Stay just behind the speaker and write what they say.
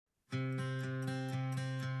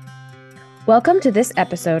Welcome to this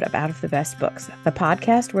episode of Out of the Best Books, the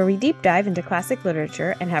podcast where we deep dive into classic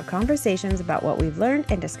literature and have conversations about what we've learned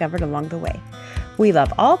and discovered along the way. We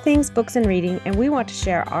love all things books and reading, and we want to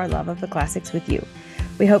share our love of the classics with you.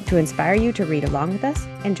 We hope to inspire you to read along with us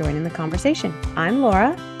and join in the conversation. I'm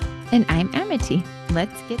Laura. And I'm Amity.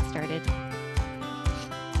 Let's get started.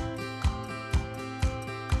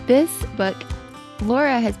 This book,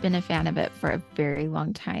 Laura has been a fan of it for a very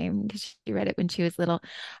long time because she read it when she was little.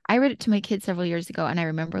 I read it to my kids several years ago and I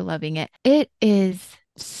remember loving it. It is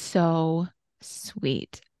so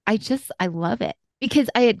sweet. I love it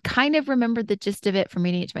because I had kind of remembered the gist of it from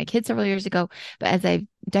reading it to my kids several years ago. But as I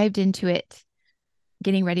dived into it,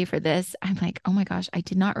 getting ready for this, I'm like, oh my gosh, I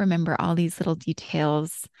did not remember all these little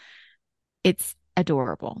details. It's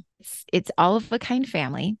adorable. It's All of a Kind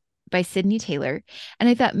Family by Sydney Taylor. And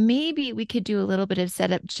I thought maybe we could do a little bit of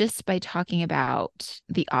setup just by talking about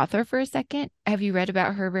the author for a second. Have you read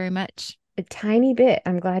about her very much? A tiny bit.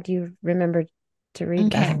 I'm glad you remembered to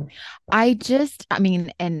read that.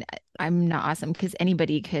 And I'm not awesome because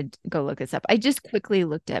anybody could go look this up. I just quickly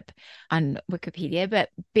looked up on Wikipedia, but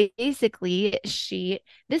basically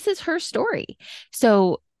this is her story.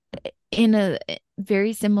 So in a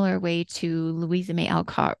very similar way to Louisa May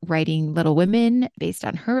Alcott writing Little Women based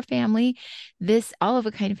on her family, this All of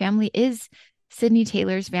a Kind Family is Sydney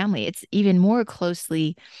Taylor's family. It's even more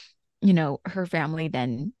closely, her family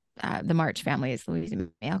than the March family is Louisa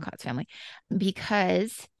May Alcott's family,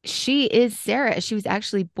 because she is Sarah. She was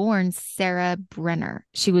actually born Sarah Brenner.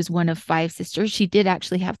 She was one of 5 sisters. She did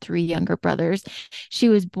actually have 3 younger brothers. She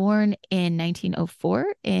was born in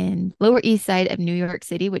 1904 in Lower East Side of New York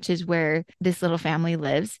City, which is where this little family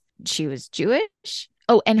lives. She was Jewish.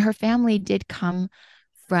 Oh, and her family did come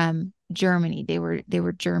from Germany. They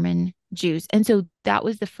were German Jews. And so that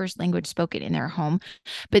was the first language spoken in their home.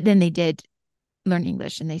 But then they did learn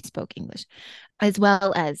English and they spoke English as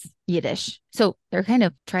well as Yiddish. So they're kind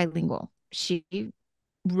of trilingual. She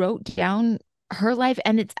wrote down her life,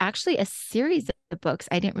 and it's actually a series of books.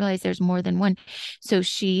 I didn't realize there's more than one. So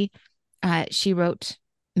she wrote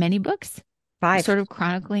many books, 5. sort of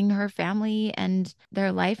chronicling her family and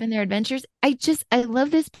their life and their adventures. I love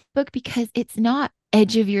this book because it's not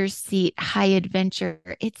edge of your seat, high adventure.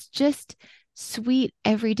 It's just sweet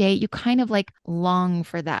every day. You kind of like long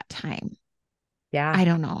for that time. Yeah. I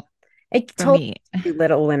don't know. It For totally me,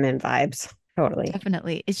 Little Women vibes. Totally.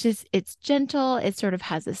 definitely. It's gentle. It sort of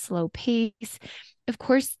has a slow pace. Of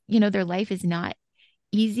course, their life is not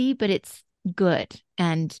easy, but it's good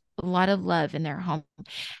and a lot of love in their home.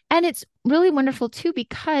 And it's really wonderful too,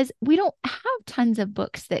 because we don't have tons of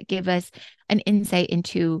books that give us an insight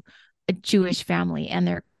into a Jewish family and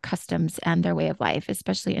their customs and their way of life,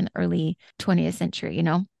 especially in the early 20th century,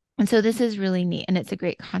 And so this is really neat, and it's a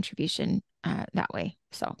great contribution that way.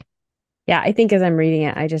 So, yeah, I think as I'm reading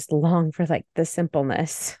it, I just long for like the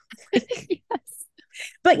simpleness. yes,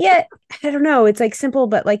 But yet, I don't know, it's like simple,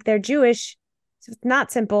 but like they're Jewish, so it's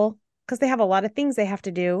not simple because they have a lot of things they have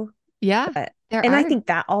to do. yeah, But, there and I are. think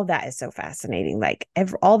that all that is so fascinating, like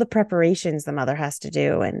all the preparations the mother has to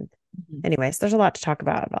do. And Mhm. anyways, there's a lot to talk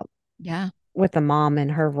about Yeah. with the mom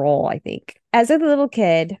and her role, I think. As a little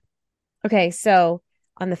kid, okay, so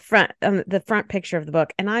on the front picture of the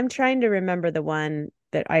book, and I'm trying to remember the one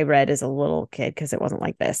that I read as a little kid because it wasn't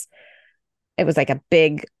like this. It was like a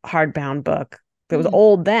big hardbound book. It was Mm.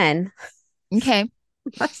 old then. Okay.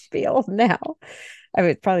 Must be old now. I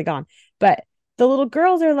mean, it's probably gone. But the little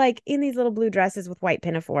girls are like in these little blue dresses with white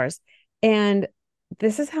pinafores. And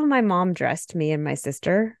this is how my mom dressed me and my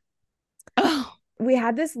sister. Oh, We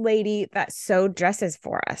had this lady that sewed dresses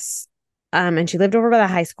for us. And she lived over by the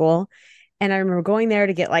high school. And I remember going there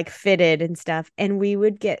to get like fitted and stuff. And we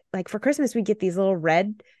would get like for Christmas, we'd get these little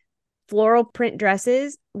red floral print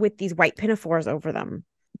dresses with these white pinafores over them.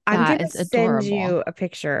 I'm that gonna is send adorable. you a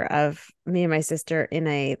picture of me and my sister in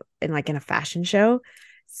a fashion show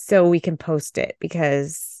so we can post it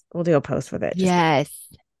because we'll do a post with it. Just Yes.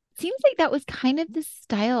 Seems like that was kind of the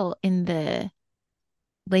style in the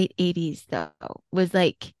late 80s, though, was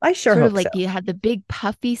like I sure sort of hope so. like you had the big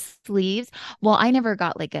puffy sleeves. Well, I never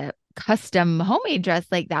got like a custom homemade dress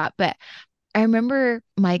like that, but I remember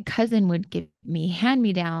my cousin would give me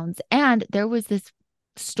hand-me-downs, and there was this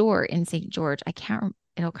store in St. George. I can't remember.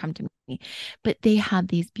 It'll come to me, but they had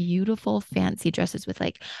these beautiful fancy dresses with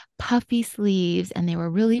like puffy sleeves, and they were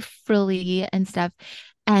really frilly and stuff.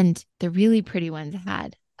 And the really pretty ones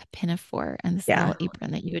had a pinafore and this Yeah. little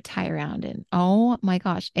apron that you would tie around. And oh my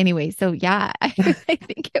gosh. Anyway, so yeah, I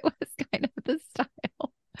think it was kind of the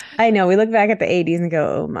style. I know. We look back at the 80s and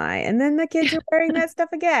go, oh my. And then the kids are wearing that stuff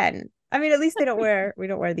again. I mean, at least we don't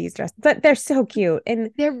wear these dresses, but they're so cute.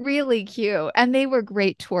 And They're really cute. And they were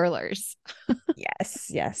great twirlers. yes,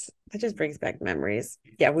 yes. That just brings back memories.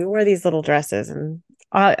 Yeah, we wore these little dresses and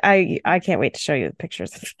I can't wait to show you the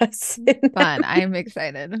pictures of us. Fun. I'm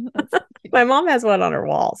excited. My mom has one on her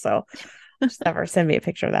wall, so just have her send me a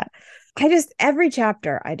picture of that. Every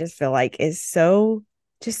chapter I just feel like is so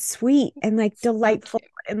just sweet and like delightful.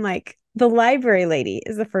 And like the library lady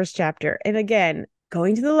is the first chapter. And again,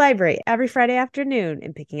 going to the library every Friday afternoon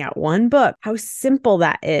and picking out one book, how simple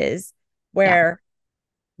that is, where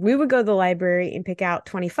we would go to the library and pick out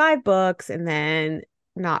 25 books and then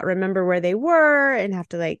not remember where they were and have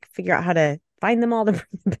to like figure out how to find them all to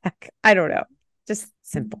bring them back. I don't know. Just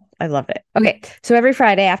simple. I love it. Okay. So every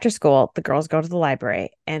Friday after school, the girls go to the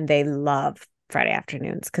library and they love Friday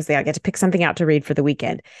afternoons because they all get to pick something out to read for the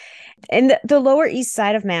weekend. And the Lower East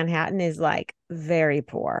Side of Manhattan is like very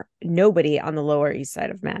poor. Nobody on the Lower East Side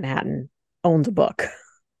of Manhattan owns a book,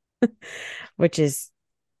 which is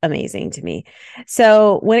amazing to me.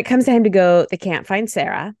 So when it comes time to go, they can't find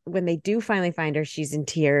Sarah. When they do finally find her, she's in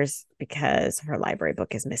tears because her library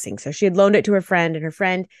book is missing. So she had loaned it to her friend, and her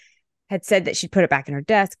friend had said that she'd put it back in her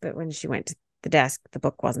desk. But when she went to the desk, the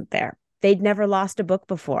book wasn't there. They'd never lost a book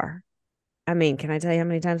before. I mean, can I tell you how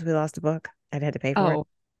many times we lost a book? I'd had to pay for it.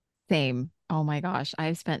 Same. Oh my gosh.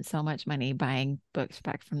 I've spent so much money buying books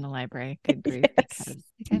back from the library. Good grief. Yes.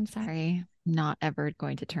 Because I'm sorry, not ever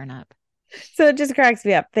going to turn up. So it just cracks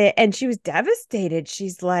me up. And she was devastated.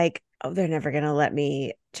 She's like, oh, they're never going to let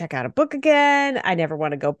me check out a book again. I never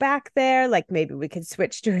want to go back there. Like maybe we could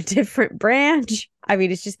switch to a different branch. I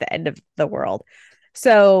mean, it's just the end of the world.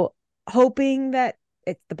 So hoping that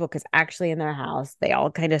the book is actually in their house, they all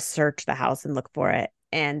kind of search the house and look for it.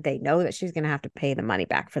 And they know that she's going to have to pay the money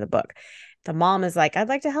back for the book. The mom is like, I'd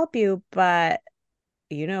like to help you, but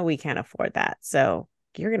we can't afford that. So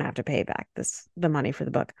you're going to have to pay back the money for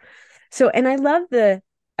the book. So, and I love the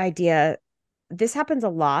idea. This happens a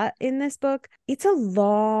lot in this book. It's a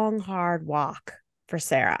long, hard walk for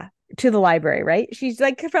Sarah to the library, right? She's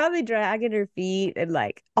like probably dragging her feet, and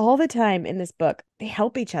like all the time in this book, they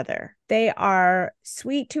help each other. They are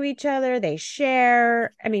sweet to each other. They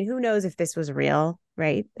share. I mean, who knows if this was real,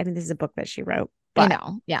 right? I mean, this is a book that she wrote. I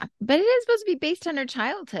know. Yeah. But it is supposed to be based on her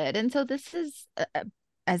childhood. And so this is,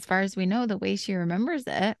 as far as we know, the way she remembers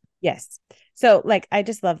it. Yes. So, like, I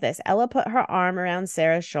just love this. Ella put her arm around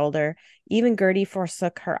Sarah's shoulder. Even Gertie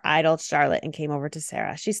forsook her idol, Charlotte, and came over to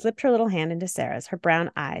Sarah. She slipped her little hand into Sarah's, her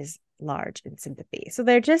brown eyes large in sympathy. So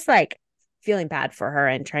they're just like feeling bad for her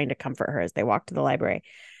and trying to comfort her as they walk to the library.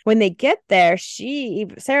 When they get there,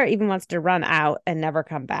 Sarah even wants to run out and never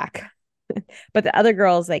come back. But the other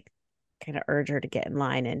girls like kind of urge her to get in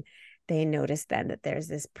line, and they notice then that there's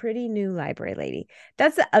this pretty new library lady.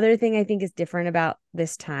 That's the other thing I think is different about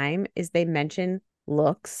this time is they mention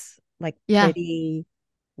looks, like pretty,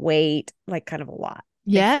 weight, like kind of a lot.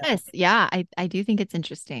 Yes. Yeah. I do think it's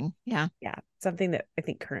interesting. Yeah. Yeah. Something that I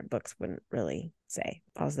think current books wouldn't really say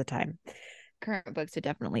all the time. Current books would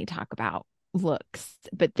definitely talk about looks,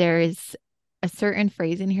 but there is a certain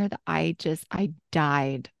phrase in here that I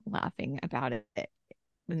died laughing about it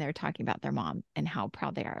when they're talking about their mom and how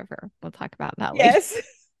proud they are of her. We'll talk about that later. Yes.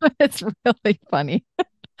 It's really funny.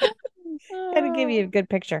 Got to give you a good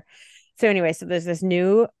picture. So anyway, so there's this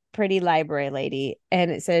new pretty library lady,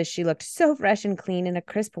 and it says she looked so fresh and clean in a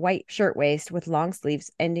crisp white shirtwaist with long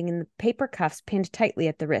sleeves ending in the paper cuffs pinned tightly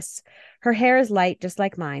at the wrists. Her hair is light, just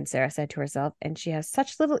like mine, Sarah said to herself, and she has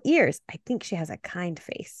such little ears. I think she has a kind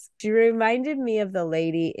face. She reminded me of the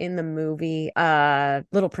lady in the movie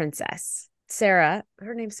Little Princess. Sarah,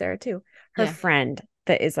 her name's Sarah too, her friend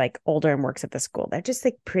that is like older and works at the school. They're just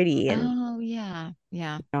like pretty and I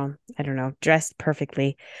don't know, dressed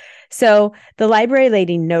perfectly. So the library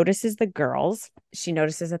lady notices the girls. She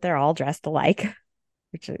notices that they're all dressed alike,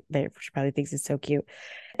 which she probably thinks is so cute.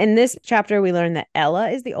 In this chapter, we learn that Ella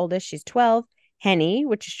is the oldest. She's 12. Henny,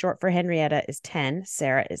 which is short for Henrietta, is 10.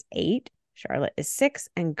 Sarah is 8. Charlotte is 6.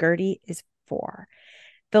 And Gertie is 4.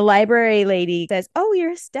 The library lady says, oh,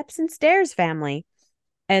 you're a Steps and Stairs family.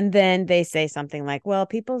 And then they say something like, well,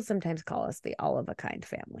 people sometimes call us the all of a kind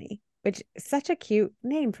family, which is such a cute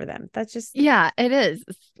name for them. That's just. Yeah, it is.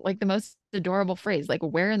 It's like the most adorable phrase. Like,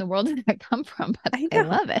 where in the world did that come from? But I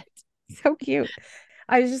love it. So cute.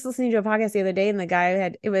 I was just listening to a podcast the other day, and the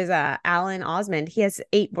guy it was Alan Osmond. He has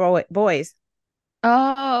 8 boys.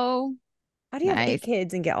 Oh. How do you have 8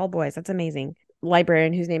 kids and get all boys? That's amazing.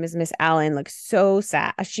 Librarian, whose name is Miss Allen, looks so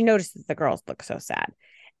sad. She notices the girls look so sad.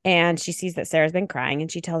 And she sees that Sarah's been crying,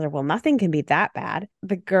 and she tells her, well, nothing can be that bad.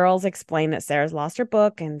 The girls explain that Sarah's lost her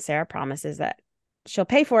book, and Sarah promises that she'll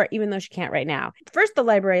pay for it, even though she can't right now. First, the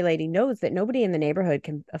library lady knows that nobody in the neighborhood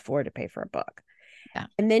can afford to pay for a book. Yeah.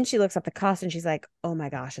 And then she looks up the cost and she's like, oh my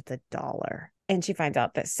gosh, it's $1. And she finds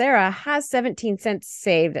out that Sarah has 17 cents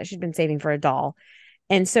saved that she's been saving for a doll.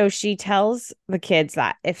 And so she tells the kids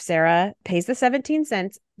that if Sarah pays the 17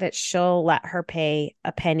 cents, that she'll let her pay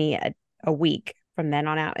a penny a week from then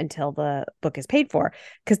on out until the book is paid for,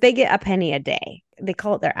 because they get a penny a day. They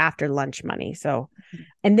call it their after lunch money. So,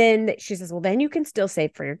 and then she says, well, then you can still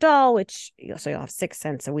save for your doll, which so you'll have 6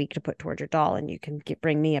 cents a week to put towards your doll, and you can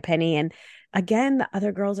bring me a penny. And again, the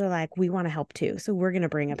other girls are like, we want to help too. So we're going to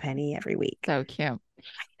bring a penny every week. So cute.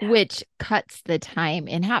 Which cuts the time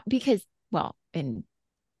in half because, well, in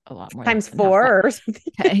a lot more times 4 or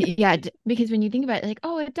something. Yeah, because when you think about it, like,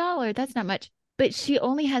 oh, $1, that's not much. But she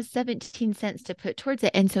only has 17 cents to put towards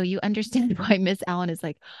it. And so you understand why Miss Allen is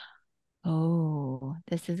like, oh,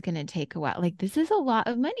 this is going to take a while. Like, this is a lot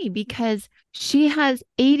of money because she has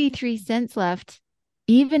 83 cents left,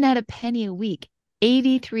 even at a penny a week,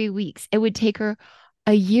 83 weeks. It would take her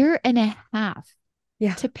a year and a half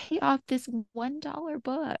to pay off this $1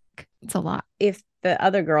 book. It's a lot. If the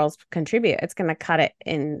other girls contribute, it's going to cut it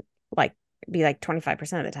in be like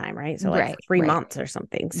 25% of the time, right? So like 3 months or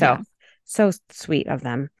something. So so sweet of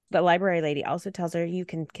them. The library lady also tells her you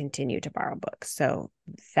can continue to borrow books. So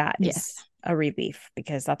that is a relief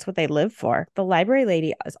because that's what they live for. The library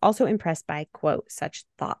lady is also impressed by, quote, such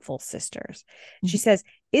thoughtful sisters. She says,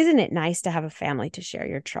 isn't it nice to have a family to share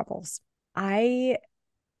your troubles? I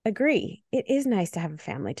agree. It is nice to have a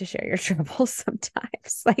family to share your troubles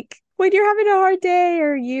sometimes. Like when you're having a hard day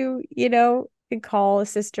or you can call a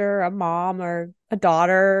sister, a mom, or a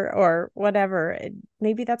daughter or whatever. And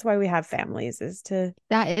maybe that's why we have families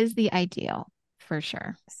that is the ideal for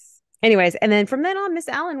sure. Anyways, and then from then on, Miss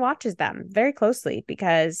Allen watches them very closely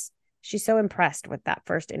because she's so impressed with that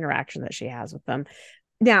first interaction that she has with them.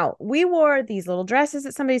 Now, we wore these little dresses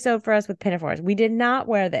that somebody sewed for us with pinafores. We did not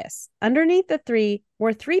wear this. Underneath the 3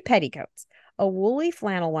 were 3 petticoats. A woolly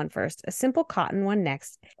flannel one first, a simple cotton one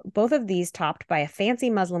next, both of these topped by a fancy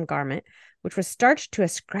muslin garment, which was starched to a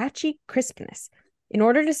scratchy crispness. In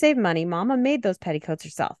order to save money, Mama made those petticoats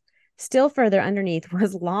herself. Still further underneath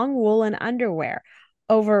was long woolen underwear,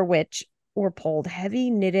 over which were pulled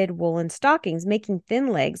heavy knitted woolen stockings, making thin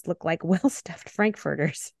legs look like well-stuffed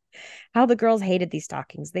frankfurters. How the girls hated these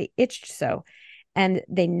stockings. They itched so, and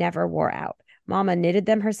they never wore out. Mama knitted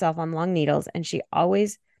them herself on long needles, and she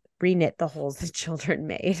always reknit the holes the children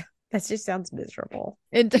made. That just sounds miserable.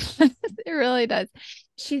 It does. It really does.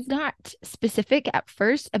 She's not specific at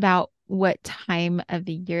first about what time of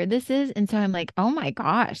the year this is. And so I'm like, oh my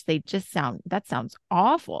gosh, that sounds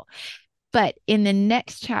awful. But in the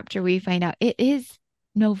next chapter, we find out it is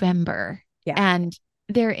November and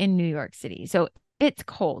they're in New York City. So it's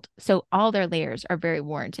cold. So all their layers are very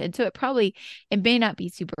warranted. So it may not be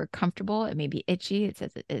super comfortable. It may be itchy. It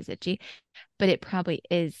says it is itchy, but it probably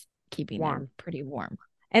is keeping them pretty warm.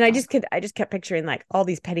 And I just kept picturing like all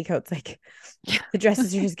these petticoats, like the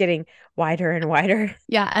dresses are just getting wider and wider.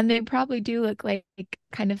 Yeah. And they probably do look like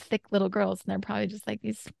kind of thick little girls. And they're probably just like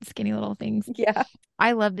these skinny little things. Yeah.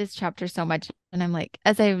 I love this chapter so much. And I'm like,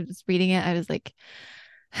 as I was reading it, I was like,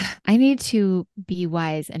 I need to be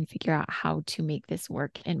wise and figure out how to make this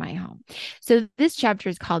work in my home. So this chapter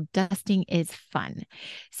is called Dusting is Fun.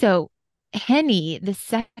 So Henny, the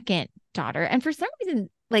second daughter, and for some reason,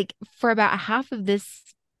 like for about half of this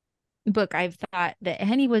book, I've thought that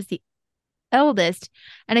Henny was the eldest.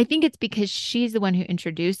 And I think it's because she's the one who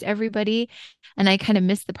introduced everybody. And I kind of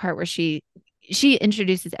missed the part where she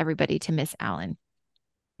introduces everybody to Miss Allen.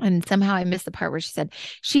 And somehow I missed the part where she said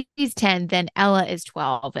she's 10, then Ella is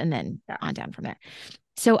 12, and then on down from there.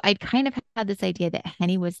 So I'd kind of had this idea that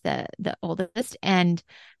Henny was the oldest. And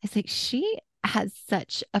I was like, she has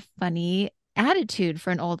such a funny attitude for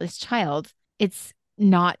an oldest child. It's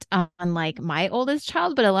not unlike my oldest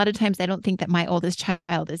child, but a lot of times I don't think that my oldest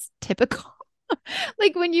child is typical.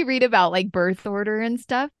 Like when you read about like birth order and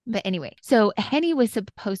stuff. But anyway, so Henny was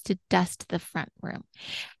supposed to dust the front room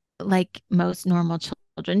like most normal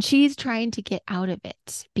children. She's trying to get out of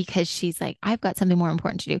it because she's like, I've got something more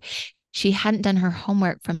important to do. She hadn't done her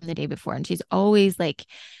homework from the day before, and she's always like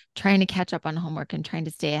trying to catch up on homework and trying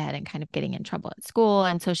to stay ahead and kind of getting in trouble at school.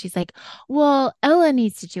 And so she's like, well, Ella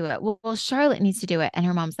needs to do it. Well, Charlotte needs to do it. And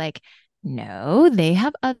her mom's like, no, they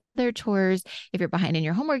have other chores. If you're behind in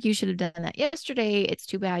your homework, you should have done that yesterday. It's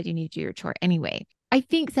too bad. You need to do your chore anyway. I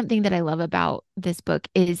think something that I love about this book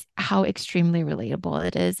is how extremely relatable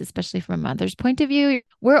it is, especially from a mother's point of view.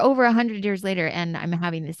 We're over 100 years later and I'm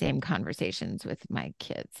having the same conversations with my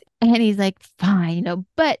kids. And he's like, fine,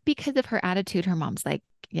 but because of her attitude, her mom's like,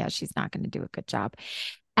 yeah, she's not going to do a good job.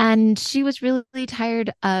 And she was really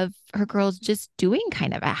tired of her girls just doing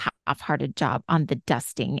kind of a half-hearted job on the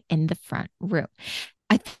dusting in the front room.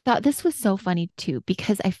 I thought this was so funny too,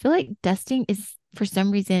 because I feel like dusting is for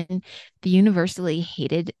some reason the universally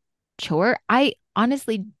hated chore. I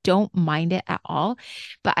honestly don't mind it at all.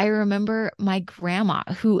 But I remember my grandma,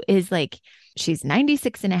 who is like, she's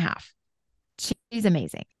 96 and a half. She's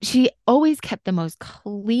amazing. She always kept the most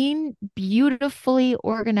clean, beautifully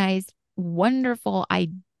organized, wonderful,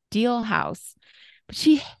 ideal house. But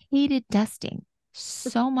she hated dusting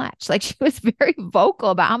so much. Like she was very vocal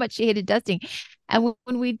about how much she hated dusting. And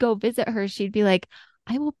when we'd go visit her, she'd be like,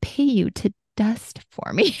 I will pay you to dust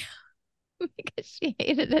for me because she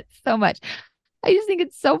hated it so much. I just think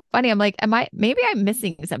it's so funny. I'm like, maybe I'm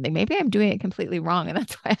missing something. Maybe I'm doing it completely wrong. And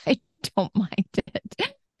that's why I don't mind it. Yeah,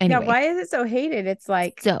 Anyway, why is it so hated? It's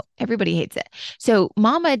like, so everybody hates it. So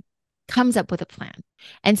Mama comes up with a plan.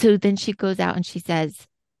 And so then she goes out and she says,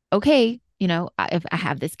 okay, if I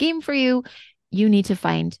have this game for you, you need to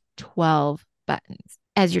find 12 buttons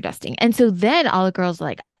as you're dusting. And so then all the girls are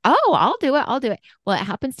like, oh, I'll do it. I'll do it. Well, it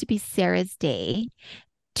happens to be Sarah's day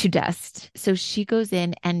to dust. So she goes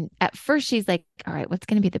in and at first she's like, all right, what's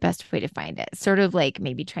going to be the best way to find it? Sort of like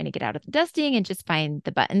maybe trying to get out of the dusting and just find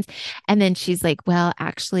the buttons. And then she's like, well,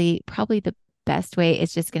 actually, probably the best way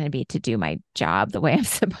is just going to be to do my job the way I'm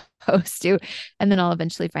supposed to. And then I'll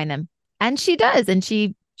eventually find them. And she does. And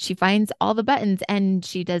she finds all the buttons and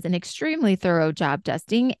she does an extremely thorough job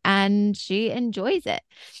dusting and she enjoys it.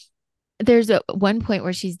 There's one point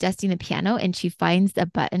where she's dusting the piano and she finds a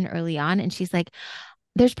button early on and she's like,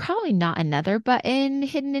 there's probably not another button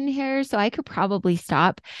hidden in here, so I could probably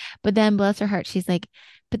stop. But then, bless her heart, she's like,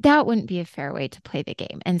 but that wouldn't be a fair way to play the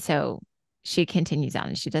game. And so she continues on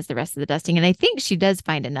and she does the rest of the dusting. And I think she does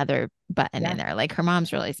find another button in there. Like her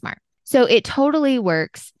mom's really smart. So it totally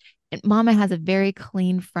works. And Mama has a very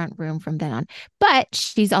clean front room from then on. But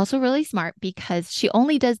she's also really smart because she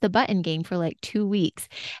only does the button game for like 2 weeks.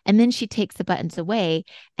 And then she takes the buttons away.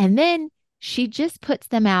 And then she just puts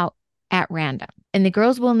them out at random. And the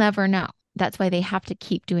girls will never know. That's why they have to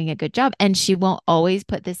keep doing a good job. And she won't always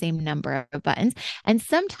put the same number of buttons. And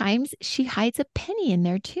sometimes she hides a penny in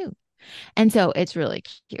there too. And so it's really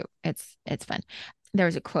cute. It's fun. There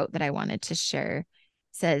was a quote that I wanted to share. It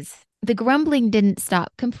says, the grumbling didn't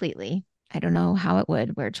stop completely. I don't know how it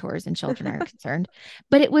would where chores and children are concerned,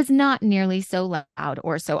 but it was not nearly so loud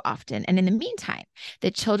or so often. And in the meantime, the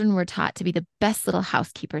children were taught to be the best little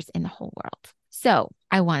housekeepers in the whole world. So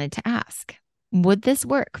I wanted to ask, would this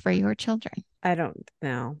work for your children? I don't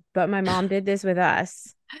know, but my mom did this with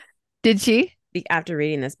us. Did she? After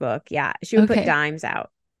reading this book. Yeah. She would put dimes out.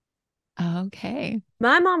 Okay.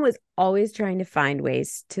 My mom was always trying to find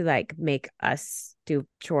ways to like make us do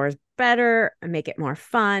chores better and make it more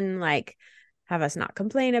fun, like have us not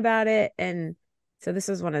complain about it. And so this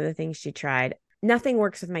was one of the things she tried. Nothing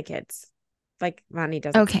works with my kids. Like Vani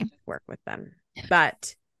doesn't work with them.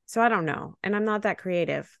 But so I don't know. And I'm not that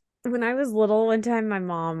creative. When I was little, one time my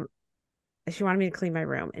mom, she wanted me to clean my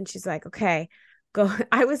room. And she's like, okay, go.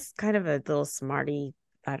 I was kind of a little smarty.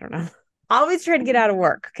 I don't know. Always trying to get out of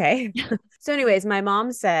work. Okay. So anyways, my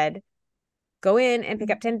mom said, go in and pick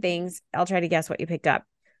up 10 things. I'll try to guess what you picked up.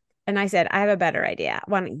 And I said, I have a better idea.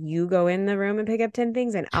 Why don't you go in the room and pick up 10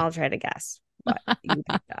 things and I'll try to guess what you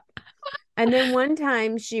picked up. And then one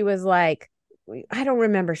time she was like, I don't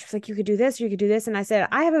remember. She was like, you could do this or you could do this. And I said,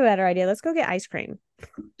 I have a better idea. Let's go get ice cream.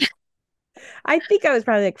 I think I was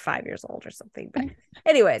probably like 5 years old or something. But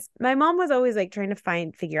anyways, my mom was always like trying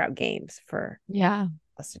to figure out games for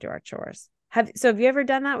us to do our chores. Have you ever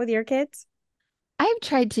done that with your kids? I've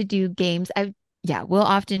tried to do games. We'll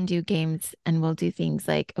often do games and we'll do things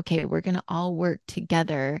like, okay, we're going to all work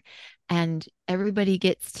together and everybody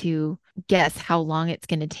gets to guess how long it's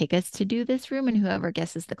going to take us to do this room. And whoever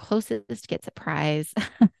guesses the closest gets a prize.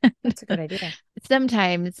 That's a good idea.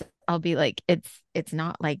 Sometimes I'll be like, it's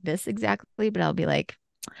not like this exactly, but I'll be like,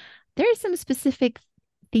 there's some specific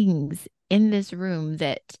things in this room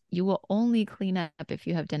that you will only clean up if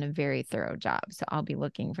you have done a very thorough job. So I'll be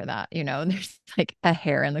looking for that, there's like a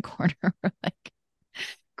hair in the corner or like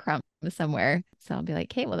crumb somewhere. So I'll be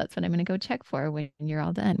like, hey, well, that's what I'm going to go check for when you're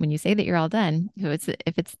all done. When you say that you're all done,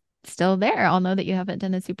 if it's still there, I'll know that you haven't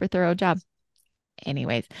done a super thorough job.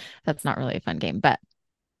 Anyways, that's not really a fun game, but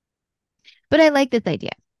I like this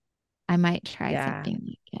idea. I might try something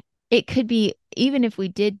like it. it could be, even if we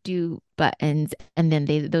did do buttons and then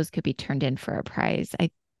those could be turned in for a prize.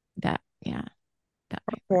 Yeah, that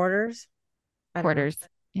Or might work. quarters. I don't know. Quarters.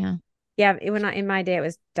 Yeah. Yeah, in my day it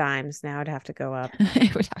was dimes. Now it'd have to go up.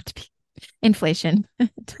 It would have to be inflation.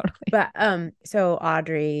 Totally. But so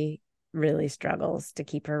Audrey really struggles to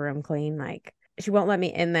keep her room clean. Like she won't let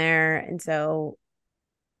me in there, and so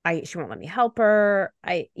she won't let me help her.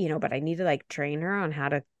 But I need to like train her on how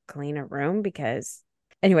to clean a room because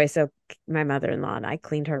anyway, so my mother-in-law and I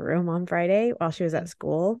cleaned her room on Friday while she was at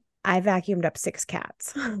school. I vacuumed up 6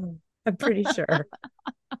 cats. I'm pretty sure.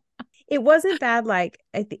 It wasn't bad. Like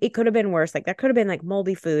it could have been worse. Like there could have been like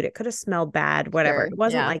moldy food. It could have smelled bad, whatever. Sure. It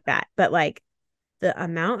wasn't Yeah. like that. But like the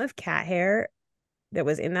amount of cat hair that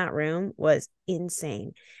was in that room was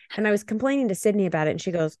insane. And I was complaining to Sydney about it. And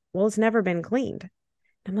she goes, well, it's never been cleaned.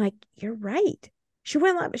 I'm like, you're right. She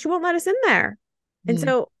won't let us in there. And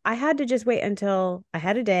so I had to just wait until I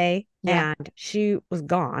had a day Yeah. and she was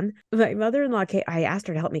gone. My mother-in-law came, I asked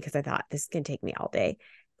her to help me because I thought this is going to take me all day.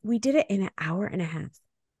 We did it in an hour and a half.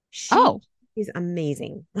 She is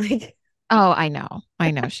amazing. Like, Oh, I know.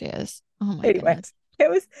 I know she is. Oh my goodness. it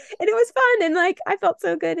was fun. And like, I felt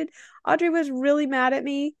so good. And Audrey was really mad at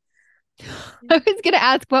me. I was gonna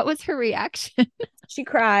ask, what was her reaction? She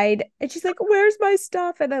cried and she's like, where's my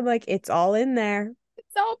stuff? And I'm like, it's all in there.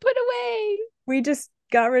 It's all put away. We just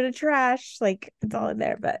got rid of trash. Like it's all in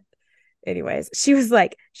there. But anyways, she was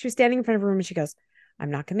standing in front of her room and she goes,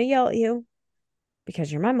 I'm not going to yell at you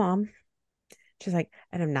because you're my mom. She's like,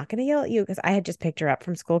 and I'm not going to yell at you because I had just picked her up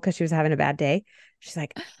from school because she was having a bad day. She's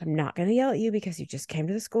like, I'm not going to yell at you because you just came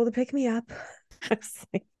to the school to pick me up. I was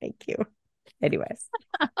like, thank you. Anyways.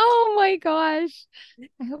 Oh my gosh.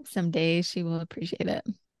 I hope someday she will appreciate it.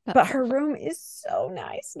 But her room is so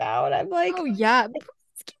nice now. And I'm like, oh yeah,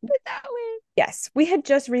 please keep it that way. Yes, we had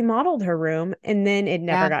just remodeled her room and then it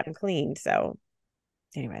never gotten cleaned. So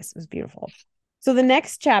anyways, it was beautiful. So the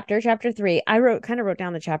next chapter, chapter 3, I wrote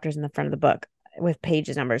down the chapters in the front of the book with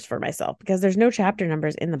pages numbers for myself because there's no chapter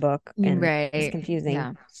numbers in the book and it's confusing.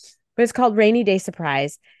 Yeah. But it's called Rainy Day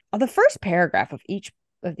Surprise. The first paragraph of each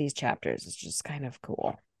of these chapters is just kind of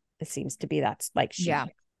cool. It seems to be that's like she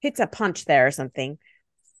hits a punch there or something.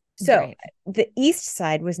 So the east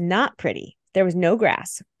side was not pretty. There was no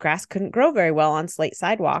grass. Grass couldn't grow very well on slate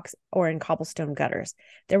sidewalks or in cobblestone gutters.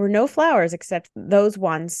 There were no flowers except those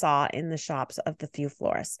one saw in the shops of the few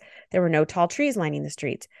florists. There were no tall trees lining the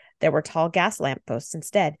streets. There were tall gas lamp posts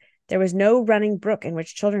instead. There was no running brook in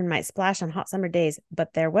which children might splash on hot summer days,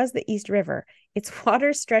 but there was the East River. Its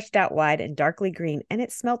waters stretched out wide and darkly green, and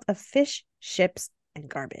it smelt of fish, ships, and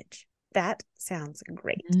garbage. That sounds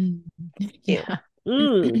great. Yeah.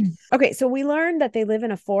 Okay, so we learned that they live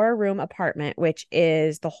in a 4-room apartment, which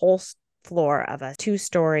is the whole floor of a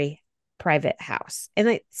 2-story private house. And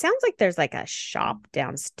it sounds like there's like a shop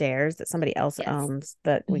downstairs that somebody else owns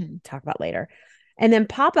that we talk about later. And then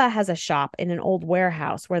Papa has a shop in an old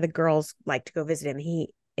warehouse where the girls like to go visit him.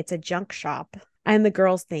 It's a junk shop. And the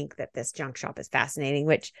girls think that this junk shop is fascinating,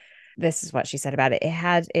 which this is what she said about it. It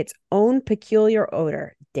has its own peculiar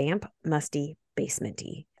odor, damp, musty,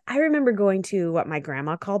 basementy. I remember going to what my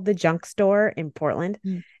grandma called the junk store in Portland.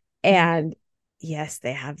 And yes,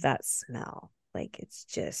 they have that smell. Like it's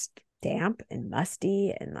just damp and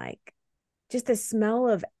musty and like just the smell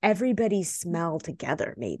of everybody's smell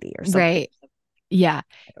together maybe or something. Right. Yeah.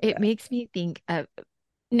 It makes me think of,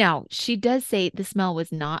 now she does say the smell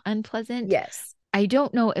was not unpleasant. Yes. I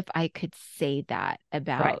don't know if I could say that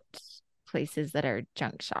about places that are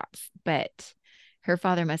junk shops, but her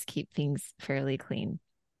father must keep things fairly clean.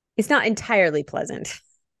 It's not entirely pleasant.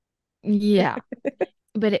 Yeah.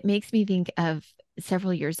 But it makes me think of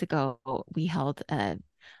several years ago, we held a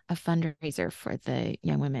fundraiser for the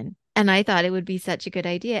young women. And I thought it would be such a good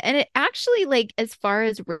idea. And it actually, like, as far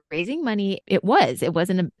as raising money, it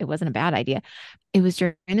wasn't a bad idea. It was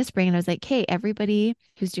during the spring. And I was like, hey, everybody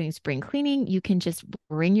who's doing spring cleaning, you can just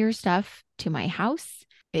bring your stuff to my house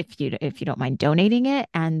if you don't mind donating it,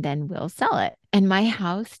 and then we'll sell it. And my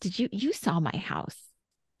house, you saw my house.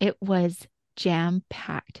 It was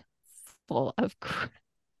jam-packed full of crap.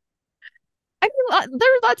 I mean, there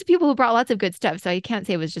were lots of people who brought lots of good stuff, so I can't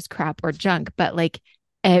say it was just crap or junk, but like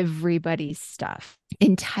everybody's stuff,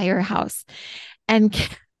 entire house. And Ken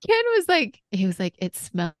was like, it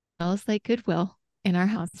smells like Goodwill in our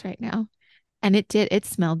house right now. And it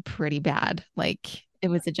smelled pretty bad. Like it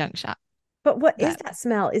was a junk shop. But what is that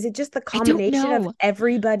smell? Is it just the combination of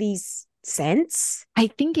everybody's scents? I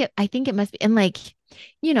think it must be. And like,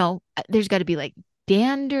 there's got to be like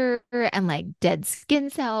dander and like dead skin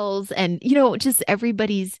cells and, just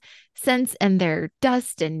everybody's scents and their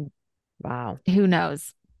dust and wow, who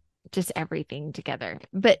knows? just everything together.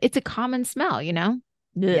 But it's a common smell, you know?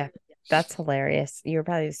 Ugh. Yeah, that's hilarious. You were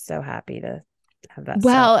probably so happy to have that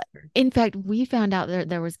smell. Well, in fact, we found out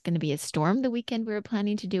there was going to be a storm the weekend we were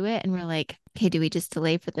planning to do it. And we're like, hey, do we just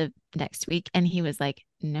delay for the next week? And he was like,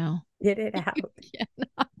 no, Get it you out.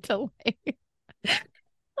 cannot delay.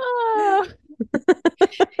 Oh,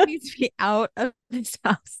 it needs to be out of this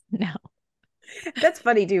house now. That's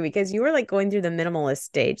funny too, because you were like going through the minimalist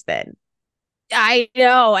stage then. I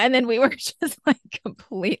know. And then we were just like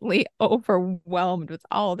completely overwhelmed with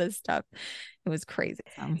all this stuff. It was crazy.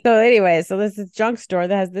 So anyway, so this is junk store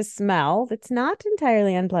that has this smell that's not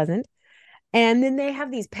entirely unpleasant. And then they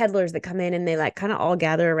have these peddlers that come in and they like kind of all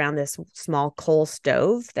gather around this small coal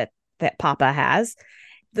stove that Papa has.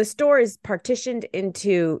 The store is partitioned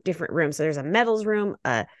into different rooms. So there's a metals room,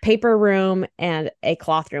 a paper room, and a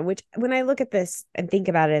cloth room, which when I look at this and think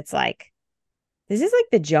about it, it's like, this is like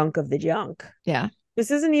the junk of the junk. Yeah.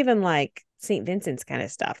 This isn't even like St. Vincent's kind of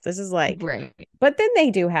stuff. This is like, right. But then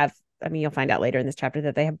they do have, I mean, you'll find out later in this chapter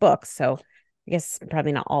that they have books. So I guess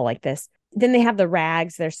probably not all like this. Then they have the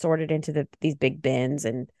rags. They're sorted into these big bins.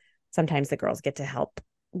 And sometimes the girls get to help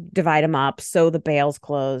divide them up. So the bale's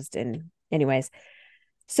closed. And anyways,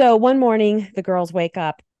 so one morning the girls wake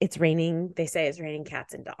up. It's raining. They say it's raining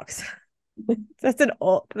cats and dogs.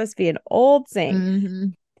 Must be an old saying. Mm-hmm.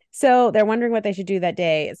 So they're wondering what they should do that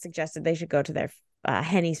day. It suggested they should go to their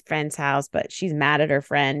Henny's friend's house, but she's mad at her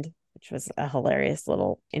friend, which was a hilarious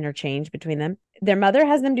little interchange between them. Their mother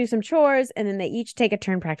has them do some chores, and then they each take a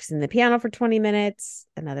turn practicing the piano for 20 minutes.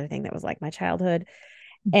 Another thing that was like my childhood.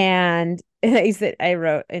 And I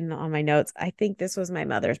wrote on my notes, I think this was my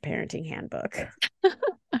mother's parenting handbook.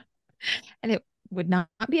 And it would not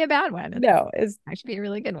be a bad one. No, it's actually a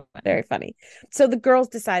really good one. Very funny. So the girls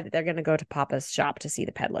decide that they're going to go to Papa's shop to see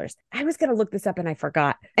the peddlers. I was going to look this up and I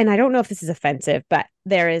forgot. And I don't know if this is offensive, but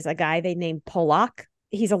there is a guy they named Polak.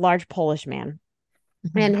 He's a large Polish man.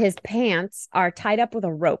 Mm-hmm. And his pants are tied up with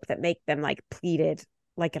a rope that make them like pleated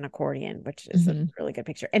like an accordion, which is a really good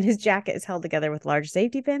picture. And his jacket is held together with large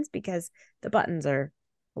safety pins because the buttons are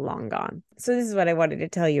long gone. So this is what I wanted to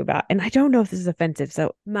tell you about. And I don't know if this is offensive.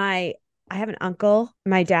 So I have an uncle,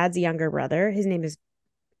 my dad's younger brother. His name is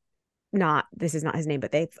this is not his name,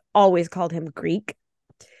 but they've always called him Greek.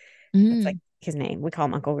 It's like his name. We call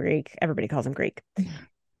him Uncle Greek. Everybody calls him Greek.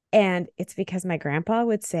 And it's because my grandpa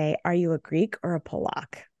would say, are you a Greek or a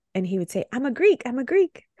Polak? And he would say, I'm a Greek. I'm a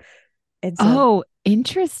Greek. And so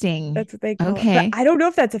interesting. That's what they call it. But I don't know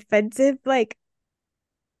if that's offensive. Like,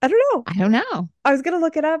 I don't know. I don't know. I was going to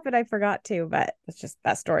look it up and I forgot to, but it's just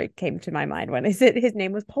that story came to my mind when I said his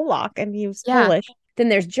name was Polak and he was Polish. Then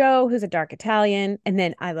there's Joe, who's a dark Italian. And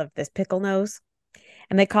then I love this pickle nose.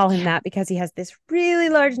 And they call him that because he has this really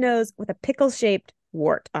large nose with a pickle-shaped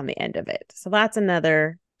wart on the end of it. So that's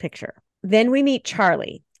another picture. Then we meet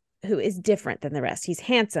Charlie, who is different than the rest. He's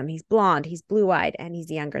handsome, he's blonde, he's blue-eyed, and he's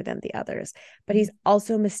younger than the others. But he's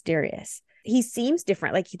also mysterious. He seems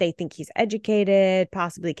different. Like they think he's educated,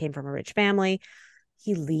 possibly came from a rich family.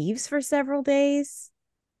 He leaves for several days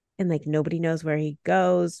and like nobody knows where he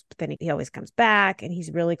goes. But then he always comes back and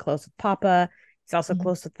he's really close with Papa. He's also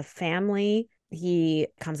close with the family. He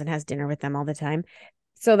comes and has dinner with them all the time.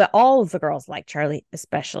 So that all of the girls like Charlie,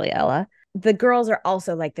 especially Ella. The girls are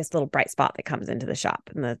also like this little bright spot that comes into the shop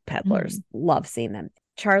and the peddlers love seeing them.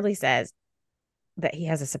 Charlie says that he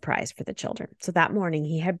has a surprise for the children. So that morning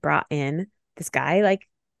he had brought in this guy like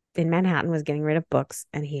in Manhattan was getting rid of books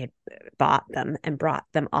and he had bought them and brought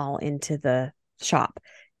them all into the shop.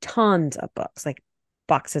 Tons of books, like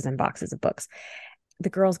boxes and boxes of books. The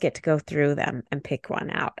girls get to go through them and pick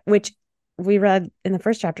one out, which we read in the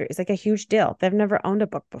first chapter is like a huge deal. They've never owned a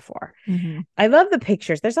book before. I love the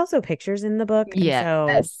pictures. There's also pictures in the book. Yes.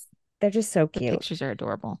 So they're just so cute. The pictures are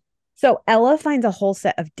adorable. So Ella finds a whole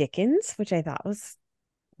set of Dickens, which I thought was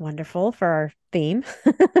wonderful for our theme.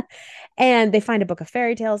 And they find a book of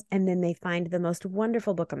fairy tales. And then they find the most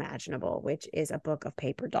wonderful book imaginable, which is a book of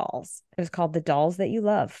paper dolls. It was called The Dolls That You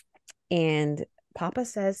Love. And Papa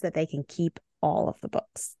says that they can keep all of the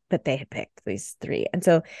books that they had picked, these 3. And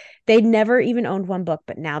so they'd never even owned one book,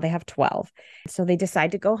 but now they have 12. So they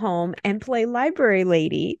decide to go home and play library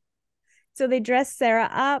lady. So they dress Sarah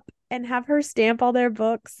up and have her stamp all their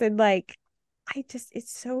books. And like, it's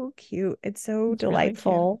so cute. It's so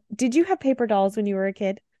delightful. Really did you have paper dolls when you were a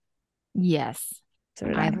kid? Yes. So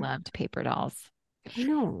I loved paper dolls. I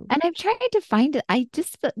know. And I've tried to find it.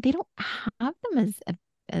 They don't have them as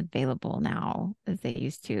available now as they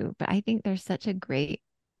used to, but I think they're such a great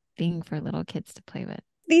thing for little kids to play with.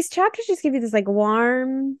 These chapters just give you this like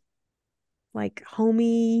warm, like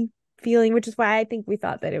homey feeling, which is why I think we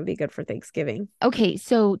thought that it would be good for Thanksgiving. Okay,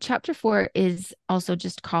 so chapter 4 is also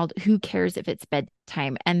just called Who Cares If It's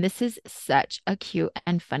Bedtime? And this is such a cute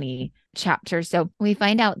and funny chapter. So we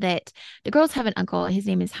find out that the girls have an uncle. His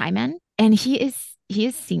name is Hyman, and he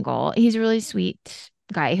is single. He's a really sweet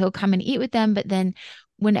guy. He'll come and eat with them, but then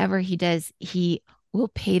whenever he does, he will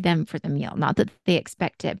pay them for the meal. Not that they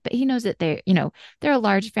expect it, but he knows that they're a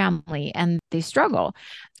large family and they struggle.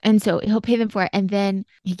 And so he'll pay them for it. And then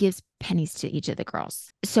he gives pennies to each of the girls.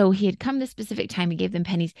 So he had come this specific time, he gave them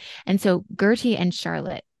pennies. And so Gertie and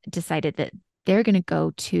Charlotte decided that they're going to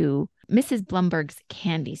go to Mrs. Blumberg's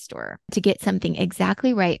candy store to get something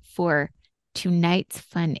exactly right for tonight's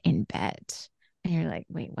fun in bed. And you're like,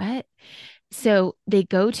 wait, what? So they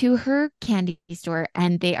go to her candy store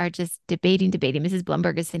and they are just debating. Mrs.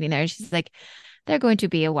 Blumberg is sitting there. She's like, they're going to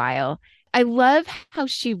be a while. I love how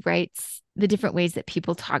she writes the different ways that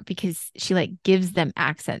people talk because she like gives them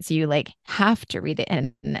accents. You like have to read it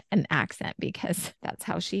in an accent because that's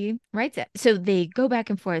how she writes it. So they go back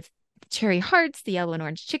and forth. Cherry hearts, the yellow and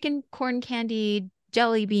orange chicken, corn candy,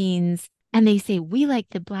 jelly beans. And they say, we like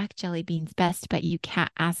the black jelly beans best, but you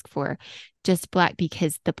can't ask for just black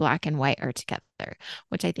because the black and white are together,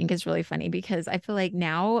 which I think is really funny because I feel like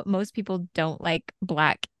now most people don't like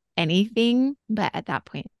black anything, but at that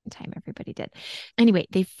point in time, everybody did. Anyway,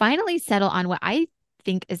 they finally settle on what I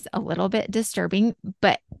think is a little bit disturbing,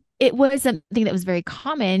 but it was something that was very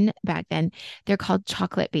common back then. They're called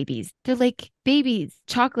chocolate babies. They're like babies,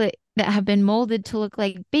 chocolate that have been molded to look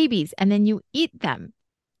like babies, and then you eat them.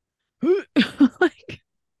 Like,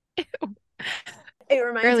 ew. It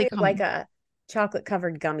reminds Fairly me of like common. a chocolate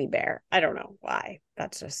covered gummy bear. I don't know why.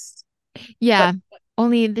 That's just Yeah, but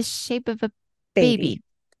only the shape of a baby. baby.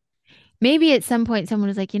 Maybe at some point someone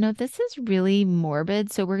was like, this is really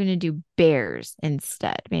morbid, so we're going to do bears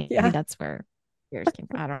instead. Maybe Yeah. that's where bears came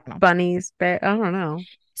from. I don't know. Bunnies, bear. I don't know.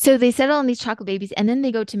 So they settle on these chocolate babies, and then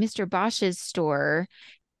they go to Mr. Bosch's store.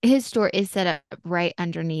 His store is set up right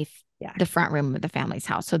underneath Yeah. the front room of the family's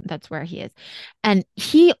house. So that's where he is. And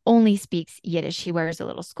he only speaks Yiddish. He wears a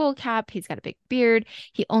little skull cap. He's got a big beard.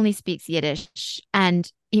 He only speaks Yiddish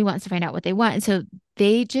and he wants to find out what they want. And so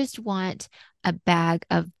they just want a bag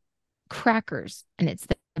of crackers and it's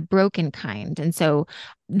the broken kind. And so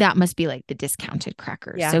that must be like the discounted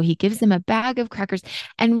crackers. Yeah. So he gives them a bag of crackers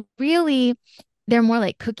and really they're more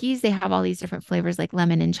like cookies. They have all these different flavors like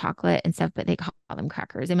lemon and chocolate and stuff, but they call them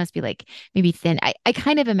crackers. They must be like maybe thin. I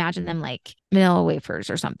kind of imagine them like vanilla wafers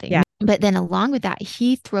or something. Yeah. But then along with that,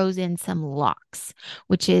 he throws in some lox,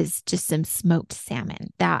 which is just some smoked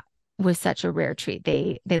salmon. That was such a rare treat.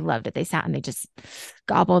 They loved it. They sat and they just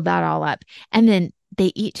gobbled that all up. And then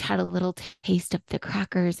they each had a little taste of the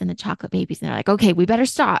crackers and the chocolate babies. And they're like, okay, we better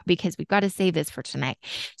stop because we've got to save this for tonight.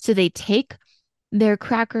 So they take their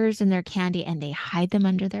crackers and their candy and they hide them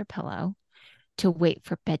under their pillow to wait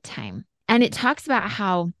for bedtime. And it talks about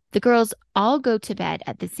how the girls all go to bed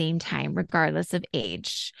at the same time, regardless of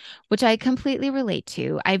age, which I completely relate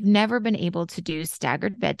to. I've never been able to do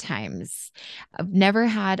staggered bedtimes. I've never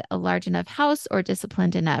had a large enough house or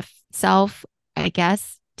disciplined enough self, I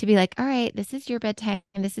guess, to be like, all right, this is your bedtime.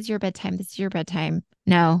 This is your bedtime. This is your bedtime.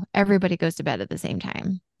 No, everybody goes to bed at the same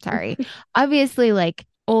time. Sorry. Obviously, like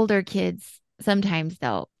older kids, sometimes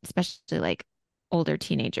they'll, especially like older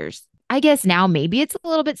teenagers. I guess now maybe it's a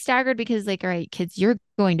little bit staggered because like, all right, kids, you're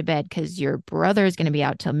going to bed because your brother is going to be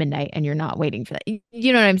out till midnight and you're not waiting for that.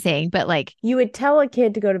 You know what I'm saying? But like, You would tell a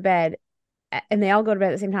kid to go to bed and they all go to bed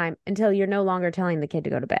at the same time until you're no longer telling the kid to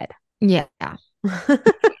go to bed. yeah,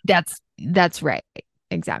 that's right.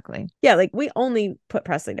 Exactly. Yeah, like we only put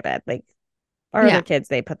Presley to bed. Like our Yeah. other kids,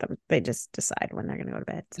 they just decide when they're going to go to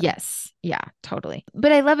bed. So. Yes. Yeah, totally.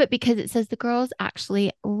 But I love it because it says the girls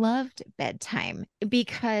actually loved bedtime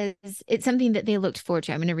because it's something that they looked forward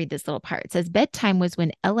to. I'm going to read this little part. It says bedtime was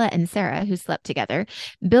when Ella and Sarah, who slept together,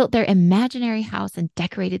 built their imaginary house and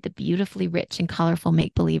decorated the beautifully rich and colorful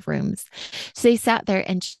make-believe rooms. So they sat there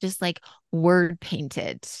and just like word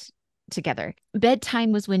painted together.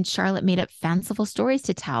 Bedtime was when Charlotte made up fanciful stories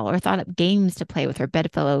to tell or thought up games to play with her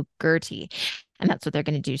bedfellow Gertie. And that's what they're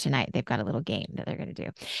going to do tonight. They've got a little game that they're going to do.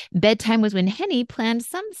 Bedtime was when Henny planned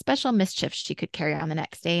some special mischief she could carry on the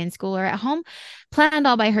next day in school or at home, planned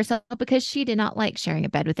all by herself because she did not like sharing a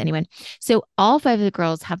bed with anyone. So all 5 of the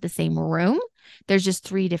girls have the same room. There's just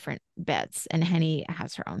 3 different beds and Henny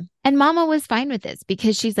has her own. And Mama was fine with this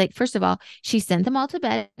because she's like, first of all, she sent them all to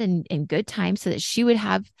bed in good time so that she would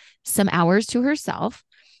have some hours to herself.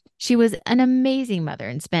 She was an amazing mother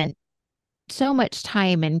and spent so much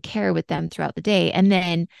time and care with them throughout the day. And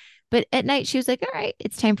then, but at night she was like, all right,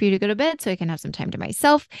 it's time for you to go to bed so I can have some time to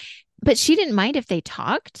myself. but she didn't mind if they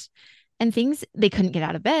talked and things. They couldn't get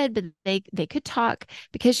out of bed, but they could talk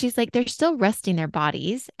because she's like, they're still resting their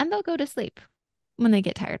bodies and they'll go to sleep when they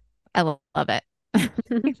get tired. I love it.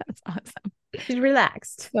 That's awesome. She's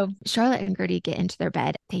relaxed. So Charlotte and Gertie get into their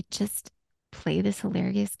bed. They just play this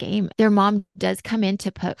hilarious game. Their mom does come in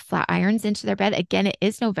to put flat irons into their bed. Again, it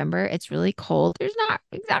is November. It's really cold. There's not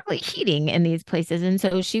exactly heating in these places. And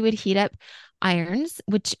so she would heat up irons,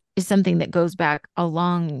 which is something that goes back a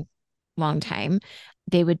long, long time.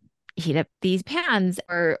 They would heat up these pans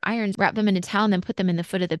or irons, wrap them in a towel, and then put them in the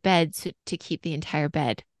foot of the bed to keep the entire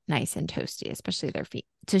bed nice and toasty, especially their feet.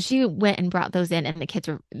 So she went and brought those in, and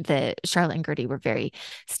the Charlotte and Gertie were very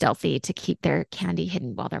stealthy to keep their candy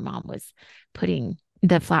hidden while their mom was putting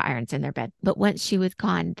the flat irons in their bed. But once she was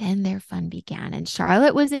gone, then their fun began. And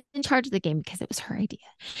Charlotte was in charge of the game because it was her idea.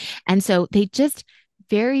 And so they just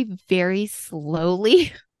very, very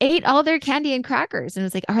slowly ate all their candy and crackers. And it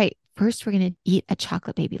was like, all right, first we're going to eat a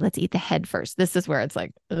chocolate baby. Let's eat the head first. This is where it's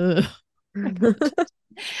like, ugh.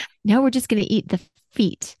 Now we're just going to eat the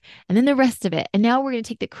feet and then the rest of it. And now we're going to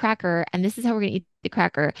take the cracker, and this is how we're going to eat the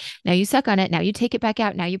cracker. Now you suck on it. Now you take it back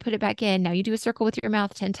out. Now you put it back in. Now you do a circle with your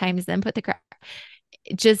mouth 10 times, then put the cracker.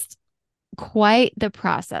 Just quite the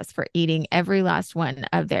process for eating every last one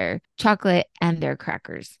of their chocolate and their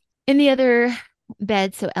crackers. In the other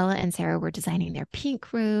bed, so Ella and Sarah were designing their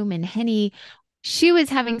pink room, and Henny, she was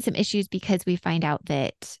having some issues because we find out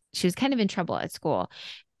that she was kind of in trouble at school.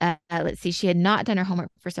 Let's see, she had not done her homework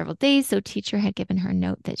for several days. So teacher had given her a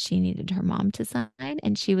note that she needed her mom to sign.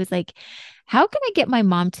 And she was like, how can I get my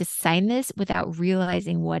mom to sign this without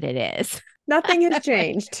realizing what it is? Nothing has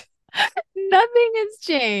changed. Nothing has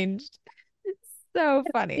changed. It's so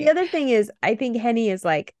funny. The other thing is, I think Henny is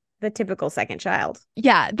like the typical second child.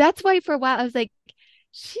 Yeah, that's why for a while I was like,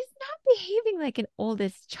 she's not behaving like an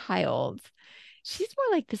oldest child. She's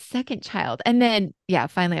more like the second child. And then, yeah,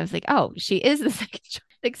 finally I was like, oh, she is the second child.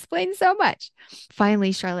 Explains so much.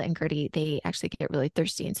 Finally, Charlotte and Gertie, they actually get really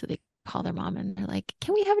thirsty. And so they call their mom and they're like,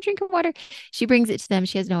 can we have a drink of water? She brings it to them.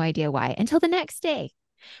 She has no idea why until the next day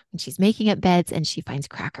when she's making up beds and she finds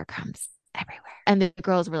cracker crumbs everywhere. And the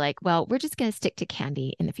girls were like, well, we're just going to stick to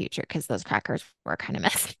candy in the future because those crackers were kind of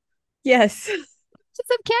messy. Yes.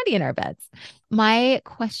 Just have candy in our beds. My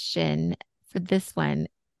question for this one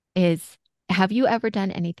is, have you ever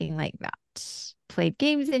done anything like that? Played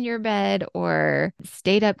games in your bed or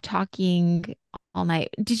stayed up talking all night?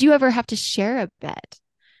 Did you ever have to share a bed?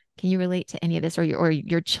 Can you relate to any of this, or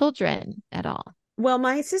your children at all? Well,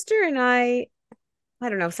 my sister and I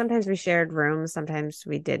don't know, sometimes we shared rooms, sometimes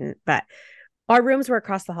we didn't, but our rooms were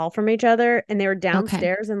across the hall from each other, and they were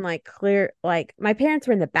downstairs and like clear, like my parents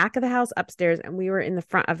were in the back of the house upstairs and we were in the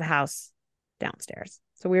front of the house downstairs.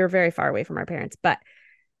 So we were very far away from our parents, but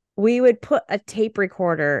we would put a tape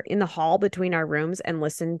recorder in the hall between our rooms and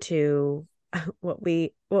listen to what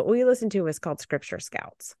we listened to was called Scripture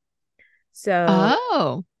Scouts.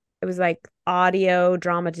 So it was like audio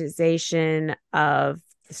dramatization of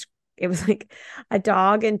it was like a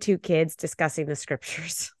dog and two kids discussing the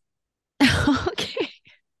scriptures. Okay.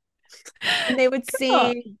 And they would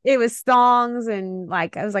sing, it was songs and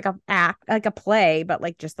like it was like a act, like a play, but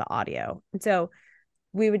like just the audio. And so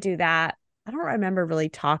we would do that. I don't remember really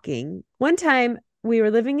talking. One time we were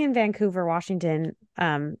living in Vancouver, Washington,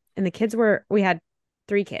 and we had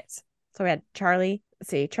 3 kids. So we had Charlie. Let's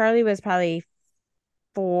see, Charlie was probably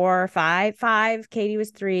 4, 5. Katie was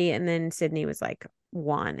 3, and then Sydney was like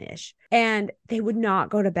 1-ish. And they would not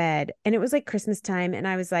go to bed. And it was like Christmas time. And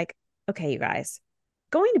I was like, okay, you guys,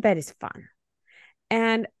 going to bed is fun.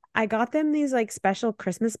 And I got them these like special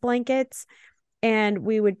Christmas blankets, and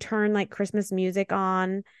we would turn like Christmas music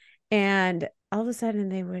on. And all of a sudden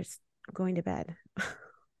they were going to bed.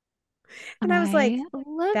 And I was like,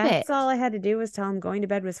 that's all I had to do was tell them going to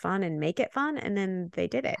bed was fun and make it fun. And then they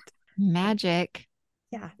did it. Magic.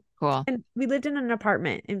 Yeah. Cool. And we lived in an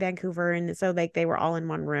apartment in Vancouver. And so like they were all in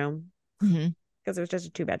one room because it was just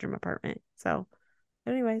a 2-bedroom apartment. So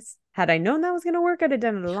anyways, had I known that was going to work, I'd have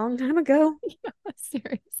done it a long time ago. Yeah,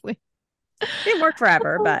 seriously. It didn't work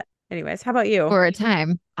forever, but anyways, how about you? For a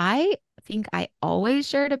time. I think I always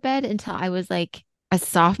shared a bed until I was like a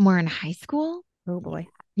sophomore in high school. Oh boy.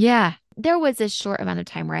 Yeah. There was a short amount of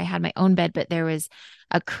time where I had my own bed, but there was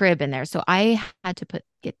a crib in there. So I had to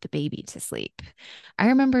get the baby to sleep. I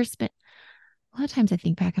remember a lot of times I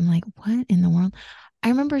think back, I'm like, what in the world? I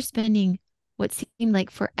remember spending what seemed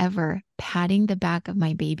like forever patting the back of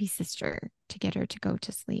my baby sister to get her to go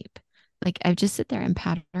to sleep. Like I would just sit there and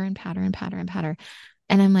pat her and pat her and pat her and pat her.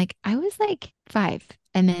 And I'm like, I was like 5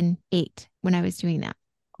 and then 8 when I was doing that.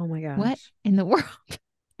 Oh my gosh. What in the world?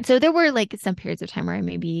 So there were like some periods of time where I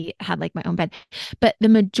maybe had like my own bed, but the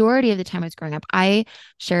majority of the time I was growing up, I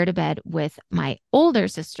shared a bed with my older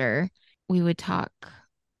sister. We would talk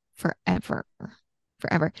forever,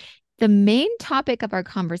 forever. The main topic of our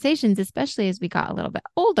conversations, especially as we got a little bit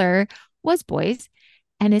older, was boys.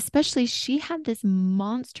 And especially she had this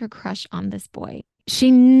monster crush on this boy.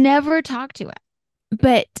 She never talked to him.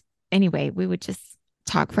 But anyway, we would just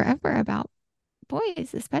talk forever about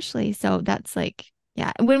boys, especially. So that's like,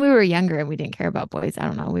 yeah, when we were younger and we didn't care about boys, I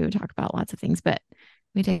don't know, we would talk about lots of things, but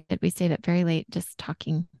we did. We stayed up very late just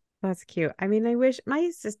talking. That's cute. I mean, I wish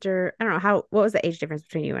my sister, I don't know what was the age difference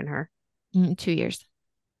between you and her? 2 years.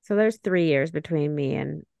 So there's 3 years between me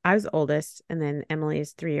and I was oldest, and then Emily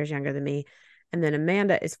is 3 years younger than me. And then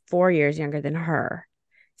Amanda is 4 years younger than her.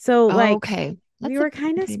 So like Okay. we That's were a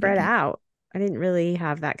kind of pretty spread big gap. out. I didn't really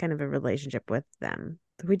have that kind of a relationship with them.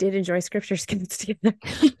 We did enjoy scripture skins together.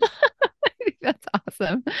 That's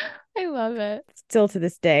awesome. I love it. Still to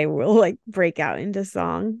this day, we'll like break out into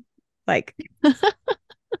song. Like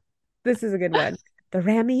this is a good one. The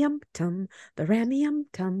Rammy-um-tum, the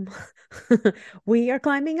Rammy-um-tum. We are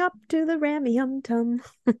climbing up to the Rammy-um-tum.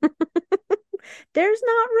 There's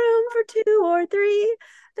not room for 2 or 3.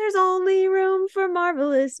 There's only room for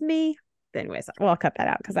marvelous me. Anyways, well, I'll cut that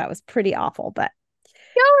out because that was pretty awful. But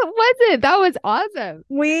No, it wasn't. That was awesome.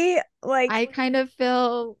 we like, I kind of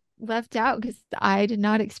feel left out because I did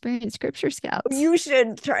not experience Scripture Scouts. you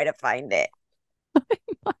should try to find it.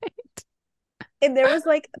 And there was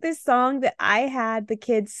like this song that I had the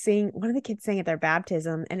kids sing. One of the kids sang at their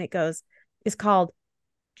baptism, and it's called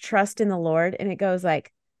Trust in the Lord. And it goes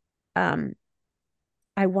like,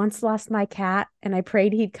 I once lost my cat and I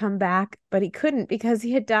prayed he'd come back, but he couldn't because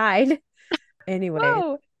he had died. Anyway,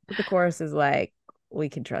 Whoa. the chorus is like, we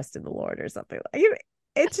can trust in the Lord or something like it.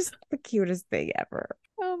 It's just the cutest thing ever.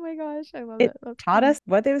 Oh my gosh, I love It it. That's taught funny. us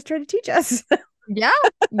what they was trying to teach us. Yeah,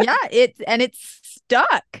 yeah, it's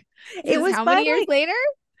stuck. This It is was how fun. many years Like, later?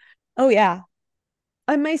 oh yeah.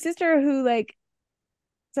 And my sister who like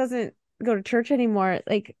doesn't go to church anymore,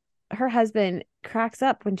 like her husband cracks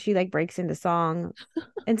up when she like breaks into song.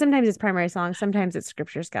 And sometimes it's primary songs, sometimes it's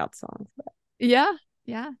scripture scout songs. But Yeah,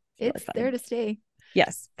 yeah, it's really it's fun. there to stay.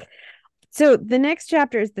 Yes. So the next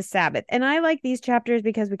chapter is the Sabbath. And I like these chapters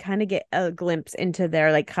because we kind of get a glimpse into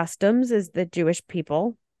their like customs as the Jewish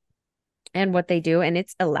people and what they do. And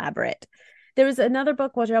it's elaborate. There was another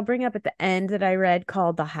book, which I'll bring up at the end, that I read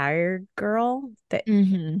called The Hired Girl, that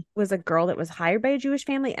was a girl that was hired by a Jewish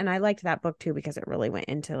family. And I liked that book too, because it really went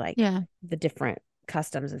into like Yeah. the different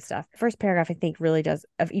customs and stuff. First paragraph, I think, really does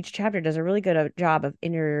of each chapter does a really good job of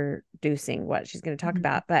introducing what she's going to talk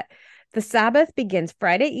about. But the Sabbath begins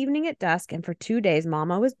Friday evening at dusk, and for 2 days,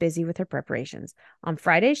 Mama was busy with her preparations. On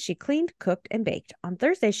Fridays, she cleaned, cooked, and baked. On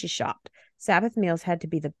Thursdays, she shopped. Sabbath meals had to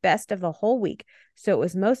be the best of the whole week, so it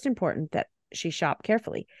was most important that she shopped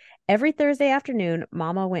carefully. Every Thursday afternoon,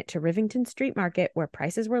 Mama went to Rivington Street Market, where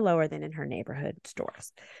prices were lower than in her neighborhood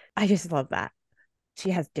stores. I just love that. She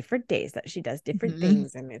has different days that she does different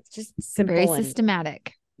things, and it's just simple. Very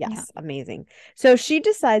systematic. Yes, amazing. So she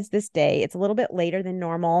decides this day, it's a little bit later than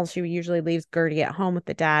normal. She usually leaves Gertie at home with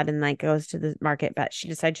the dad and like goes to the market, but she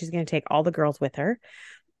decides she's going to take all the girls with her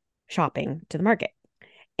shopping to the market.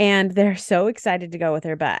 And they're so excited to go with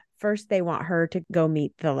her, but first they want her to go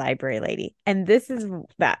meet the library lady. And this is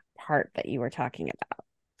that part that you were talking about,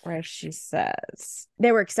 where she says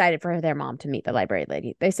they were excited for their mom to meet the library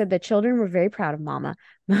lady. They said the children were very proud of Mama.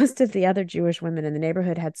 Most of the other Jewish women in the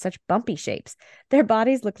neighborhood had such bumpy shapes. Their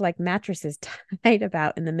bodies looked like mattresses tied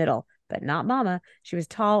about in the middle, but not Mama. She was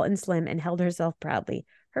tall and slim and held herself proudly.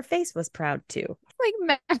 Her face was proud too.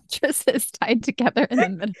 Like mattresses tied together in the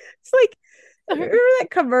middle. It's like, remember that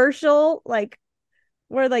commercial, like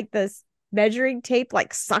where like this measuring tape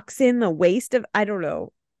like sucks in the waist of, I don't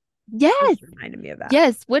know. Yes. It reminded me of that.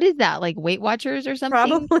 Yes. What is that? Like Weight Watchers or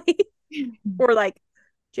something? Probably. Or like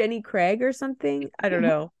Jenny Craig or something. I don't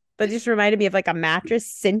know. But it just reminded me of like a mattress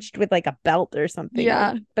cinched with like a belt or something.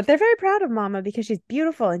 Yeah. But they're very proud of Mama because she's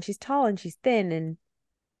beautiful and she's tall and she's thin and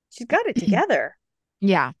she's got it together.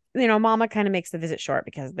 Yeah. You know, Mama kind of makes the visit short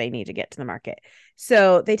because they need to get to the market.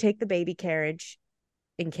 So they take the baby carriage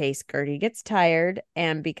in case Gertie gets tired,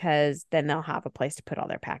 and because then they'll have a place to put all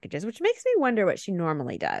their packages, which makes me wonder what she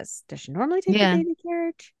normally does. Does she normally take the baby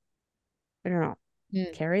carriage? I don't know.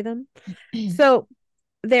 Carry them? So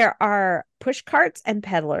there are push carts and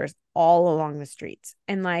peddlers all along the streets.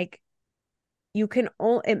 And like,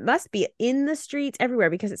 it must be in the streets everywhere,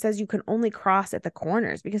 because it says you can only cross at the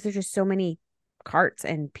corners because there's just so many carts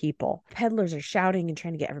and people. Peddlers are shouting and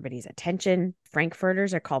trying to get everybody's attention.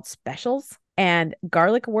 Frankfurters are called specials. And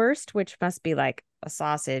garlic wurst, which must be like a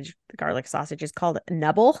sausage, the garlic sausage is called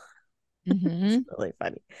nubble. It's Mm-hmm. really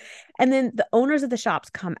funny. And then the owners of the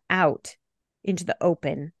shops come out into the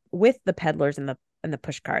open with the peddlers and the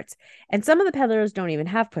push carts. And some of the peddlers don't even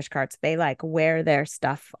have push carts. They like wear their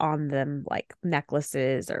stuff on them, like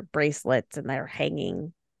necklaces or bracelets, and they're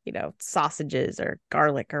hanging, sausages or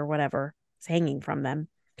garlic or whatever is hanging from them.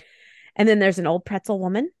 And then there's an old pretzel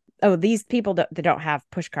woman. Oh, these people they don't have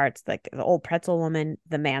push carts, like the old pretzel woman,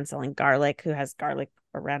 the man selling garlic who has garlic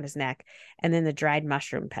around his neck, and then the dried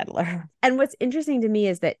mushroom peddler. And what's interesting to me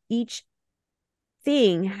is that each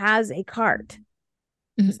thing has a cart.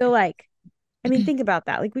 So like, I mean, think about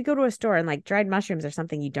that. Like we go to a store and like dried mushrooms are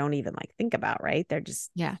something you don't even like think about, right? They're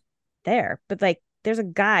just Yeah. there. But like there's a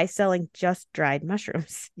guy selling just dried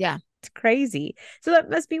mushrooms. Yeah. It's crazy. So that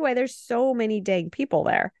must be why there's so many dang people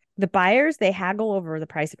there. The buyers, they haggle over the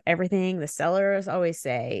price of everything. The sellers always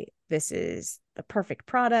say, this is the perfect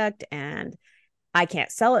product and I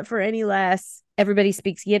can't sell it for any less. Everybody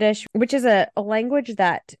speaks Yiddish, which is a language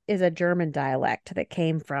that is a German dialect that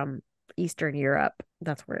came from Eastern Europe.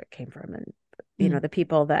 That's where it came from. And, the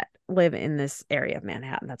people that live in this area of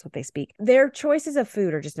Manhattan, that's what they speak. Their choices of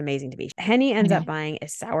food are just amazing to me. Henny ends up buying a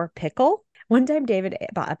sour pickle. One time David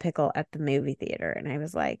bought a pickle at the movie theater and I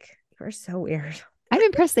was like, you're so weird. I'm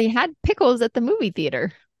impressed they had pickles at the movie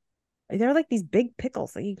theater. They're like these big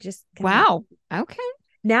pickles that you just wow. Okay.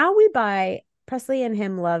 Now we buy, Presley and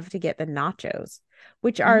him love to get the nachos,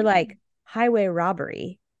 which are like highway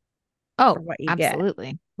robbery. Oh, for what you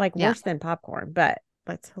absolutely. get. Like worse than popcorn, but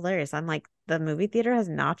that's hilarious. I'm like, the movie theater has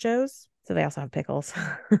nachos. So they also have pickles.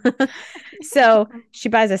 So she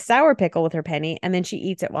buys a sour pickle with her penny and then she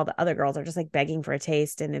eats it while the other girls are just like begging for a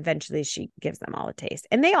taste. And eventually she gives them all a taste.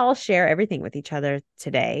 And they all share everything with each other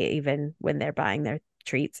today, even when they're buying their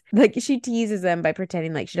treats. Like she teases them by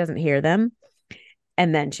pretending like she doesn't hear them.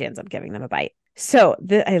 And then she ends up giving them a bite. So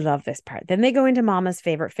I love this part. Then they go into Mama's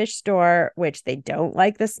favorite fish store, which they don't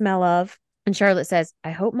like the smell of. And Charlotte says,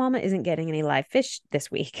 I hope Mama isn't getting any live fish this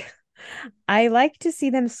week. I like to see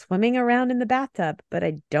them swimming around in the bathtub, but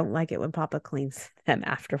I don't like it when Papa cleans them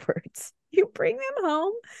afterwards. You bring them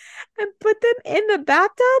home and put them in the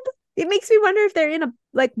bathtub? It makes me wonder if they're in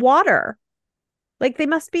water. Like they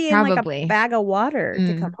must be in Probably. like a bag of water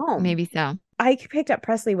to come home. Maybe so. I picked up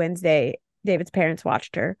Presley Wednesday. David's parents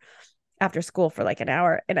watched her after school for like an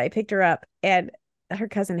hour and I picked her up and her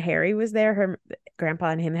cousin Harry was there. Her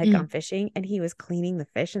grandpa and him had gone fishing and he was cleaning the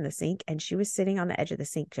fish in the sink and she was sitting on the edge of the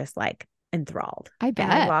sink just like enthralled. I bet.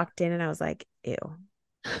 And I walked in and I was like, ew.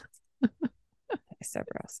 It's so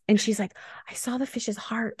gross. And she's like, I saw the fish's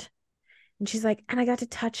heart. And she's like, and I got to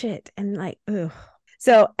touch it. And like, ew.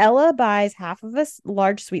 So Ella buys half of a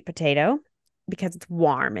large sweet potato because it's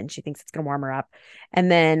warm and she thinks it's going to warm her up. And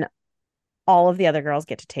then all of the other girls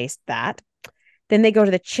get to taste that. Then they go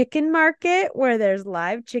to the chicken market where there's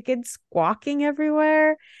live chicken squawking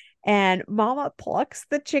everywhere. And Mama plucks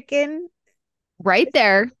the chicken. Right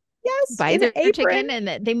there. Yes. Buy their chicken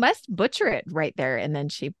and they must butcher it right there. And then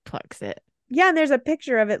she plucks it. Yeah. And there's a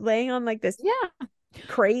picture of it laying on like this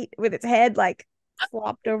crate with its head like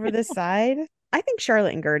flopped over the side. I think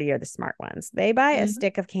Charlotte and Gertie are the smart ones. They buy a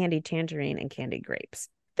stick of candied tangerine and candied grapes.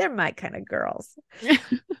 They're my kind of girls.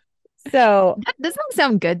 So that doesn't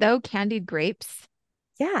sound good though. Candied grapes.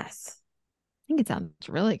 Yes. I think it sounds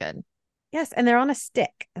really good. Yes. And they're on a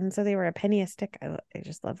stick. And so they were a penny a stick. I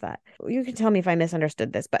just love that. You can tell me if I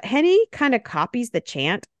misunderstood this, but Henny kind of copies the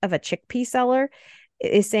chant of a chickpea seller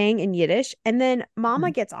is saying in Yiddish. And then Mama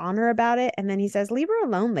gets on her about it. And then he says, leave her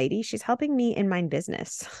alone, lady. She's helping me in my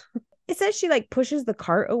business. It says she like pushes the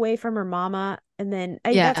cart away from her mama. And then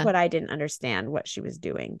that's what I didn't understand what she was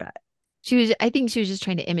doing, but I think she was just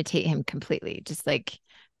trying to imitate him completely. Just like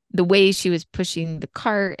the way she was pushing the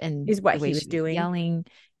cart and is what the way he was doing. Yelling.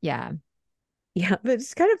 Yeah. Yeah. But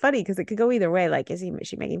it's kind of funny because it could go either way. Like, is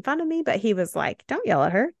she making fun of me? But he was like, don't yell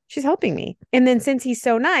at her. She's helping me. And then since he's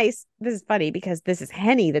so nice, this is funny because this is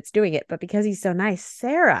Henny that's doing it. But because he's so nice,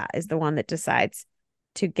 Sarah is the one that decides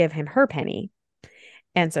to give him her penny.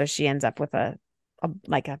 And so she ends up with a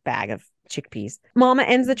bag of chickpeas. Mama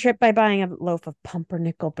ends the trip by buying a loaf of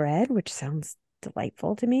pumpernickel bread, which sounds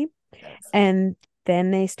delightful to me. Yes. And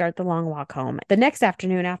then they start the long walk home. The next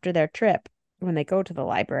afternoon after their trip, when they go to the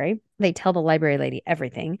library, they tell the library lady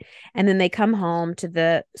everything. And then they come home to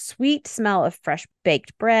the sweet smell of fresh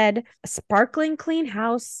baked bread, a sparkling clean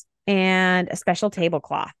house, and a special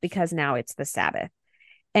tablecloth because now it's the Sabbath.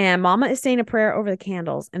 And Mama is saying a prayer over the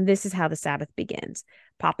candles. And this is how the Sabbath begins.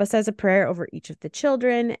 Papa says a prayer over each of the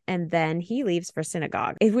children. And then he leaves for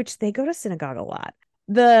synagogue, in which they go to synagogue a lot.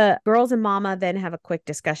 The girls and mama then have a quick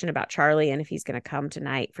discussion about Charlie and if he's going to come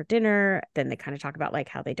tonight for dinner. Then they kind of talk about like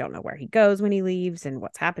how they don't know where he goes when he leaves and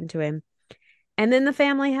what's happened to him. And then the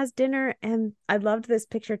family has dinner. And I loved this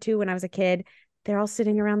picture too. When I was a kid, they're all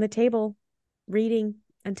sitting around the table reading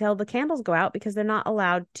until the candles go out, because they're not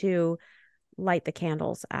allowed to light the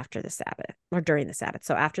candles after the Sabbath or during the Sabbath.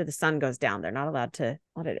 So after the sun goes down, they're not allowed to,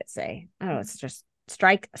 what did it say? Oh, it's just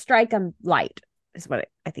strike them light is what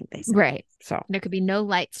I think they said. Right. So there could be no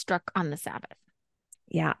light struck on the Sabbath.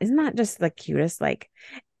 Yeah. Isn't that just the cutest? Like,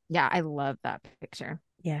 yeah, I love that picture.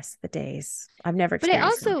 Yes, the days. I've never But I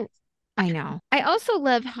experienced also, I know. I also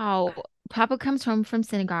love how Papa comes home from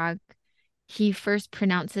synagogue. He first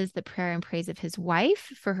pronounces the prayer and praise of his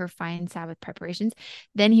wife for her fine Sabbath preparations.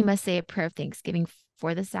 Then he must say a prayer of thanksgiving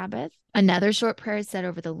for the Sabbath. Another short prayer is said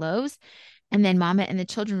over the loaves. And then Mama and the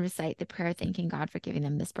children recite the prayer, thanking God for giving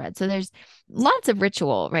them this bread. So there's lots of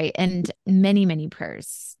ritual, right? And many, many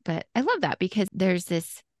prayers. But I love that because there's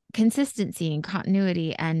this consistency and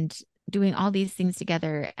continuity and doing all these things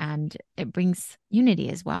together. And it brings unity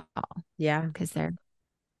as well. Yeah. Because they're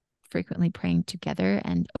frequently praying together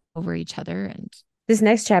and over each other. And this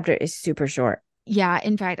next chapter is super short. Yeah.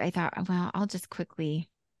 In fact, I thought, well, I'll just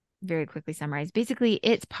very quickly summarize. Basically,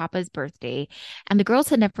 it's Papa's birthday, and the girls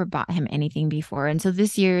had never bought him anything before. And so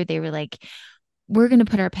this year they were like, we're going to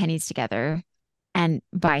put our pennies together and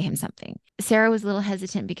buy him something. Sarah was a little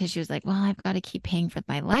hesitant because she was like, well, I've got to keep paying for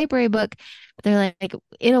my library book. But they're like,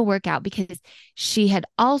 it'll work out, because she had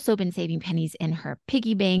also been saving pennies in her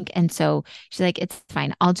piggy bank. And so she's like, it's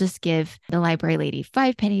fine. I'll just give the library lady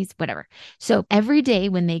 5 pennies, whatever. So every day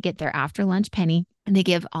when they get their after lunch penny, and they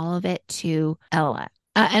give all of it to Ella.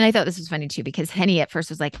 And I thought this was funny too, because Henny at first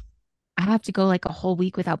was like, I have to go like a whole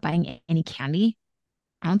week without buying any candy.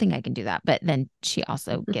 I don't think I can do that. But then she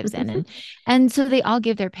also gives in. And so they all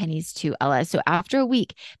give their pennies to Ella. So after a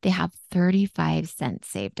week, they have 35 cents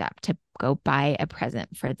saved up to go buy a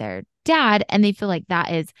present for their dad. And they feel like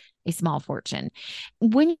that is a small fortune.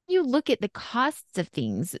 When you look at the costs of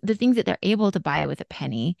things, the things that they're able to buy with a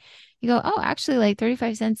penny, you go, oh, actually, like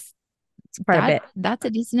 35 cents. That's a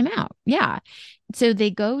decent amount. Yeah. So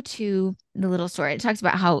they go to the little store. It talks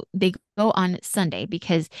about how they go on Sunday,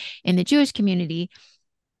 because in the Jewish community,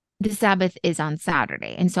 the Sabbath is on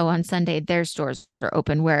Saturday. And so on Sunday, their stores are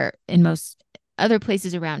open, where in most other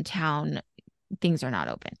places around town, things are not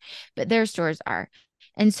open, but their stores are.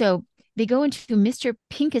 And so they go into Mr.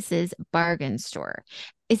 Pincus's bargain store.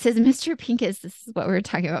 It says Mr. Pincus, this is what we were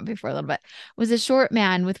talking about before a little bit, was a short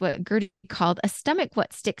man with what Gertie called a stomach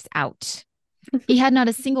what sticks out. He had not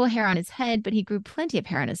a single hair on his head, but he grew plenty of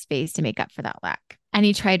hair on his face to make up for that lack. And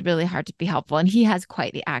he tried really hard to be helpful. And he has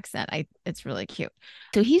quite the accent. It's really cute.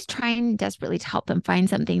 So he's trying desperately to help them find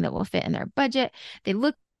something that will fit in their budget. They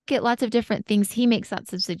look at lots of different things. He makes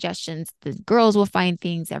lots of suggestions. The girls will find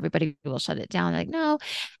things. Everybody will shut it down. They're like, no.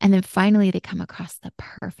 And then finally they come across the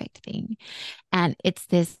perfect thing. And it's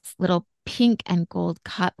this little pink and gold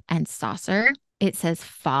cup and saucer. It says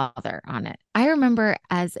Father on it. I remember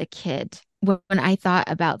as a kid, when I thought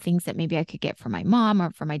about things that maybe I could get for my mom or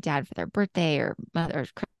for my dad for their birthday or mother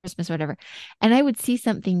or Christmas or whatever, and I would see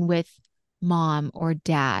something with mom or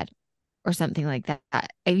dad or something like that.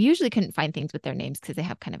 I usually couldn't find things with their names because they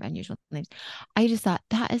have kind of unusual names. I just thought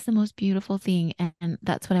that is the most beautiful thing, and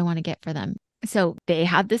that's what I want to get for them. So they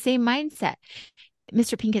have the same mindset.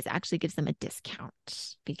 Mr. Pincus actually gives them a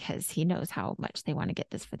discount because he knows how much they want to get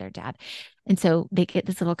this for their dad. And so they get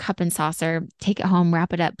this little cup and saucer, take it home,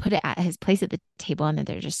 wrap it up, put it at his place at the table. And then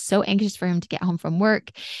they're just so anxious for him to get home from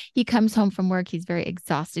work. He comes home from work. He's very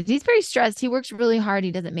exhausted. He's very stressed. He works really hard.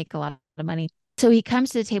 He doesn't make a lot of money. So he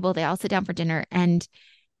comes to the table. They all sit down for dinner. And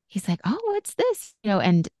he's like, oh, what's this?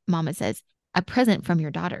 And Mama says, a present from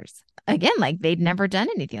your daughters. Again, like they'd never done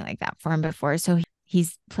anything like that for him before. So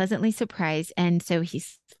he's pleasantly surprised. And so he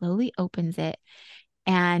slowly opens it.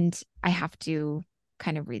 And I have to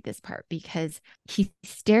kind of read this part because he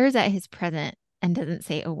stares at his present and doesn't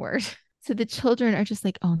say a word. So the children are just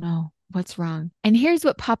like, oh no, what's wrong? And here's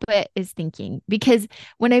what Papa is thinking. Because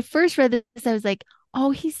when I first read this, I was like,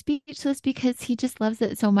 oh, he's speechless because he just loves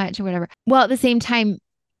it so much or whatever. Well, at the same time,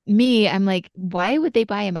 I'm like, why would they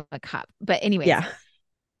buy him a cup? But anyways, yeah.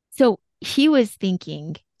 So he was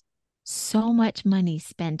thinking, so much money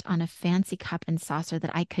spent on a fancy cup and saucer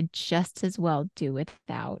that I could just as well do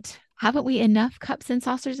without. Haven't we enough cups and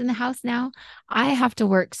saucers in the house now? I have to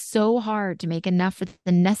work so hard to make enough for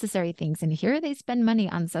the necessary things. And here they spend money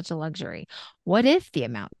on such a luxury. What if the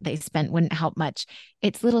amount they spent wouldn't help much?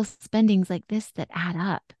 It's little spendings like this that add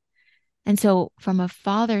up. And so from a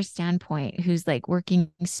father's standpoint, who's like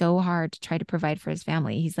working so hard to try to provide for his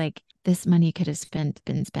family, he's like, this money could have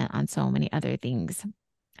been spent on so many other things.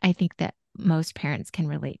 I think that most parents can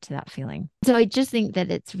relate to that feeling. So I just think that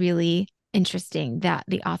it's really interesting that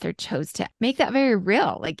the author chose to make that very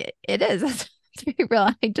real. Like it is. It's very real.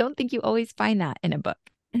 I don't think you always find that in a book,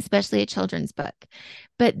 especially a children's book.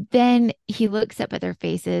 But then he looks up at their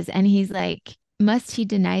faces and he's like, must he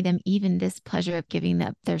deny them even this pleasure of giving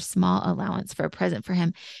them their small allowance for a present for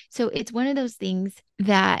him? So it's one of those things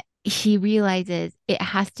that he realizes it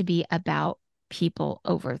has to be about people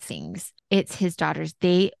over things. It's his daughters.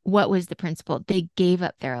 What was the principle? They gave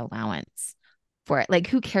up their allowance for it. Like,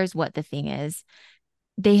 who cares what the thing is?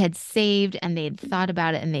 They had saved and they had thought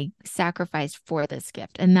about it and they sacrificed for this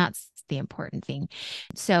gift. And that's the important thing.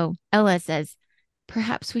 So Ella says,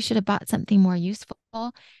 perhaps we should have bought something more useful.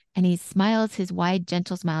 And he smiles his wide,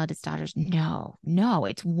 gentle smile at his daughters. No, no,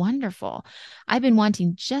 it's wonderful. I've been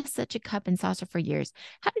wanting just such a cup and saucer for years.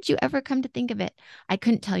 How did you ever come to think of it? I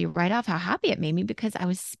couldn't tell you right off how happy it made me because I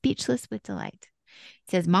was speechless with delight.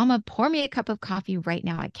 He says, Mama, pour me a cup of coffee right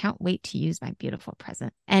now. I can't wait to use my beautiful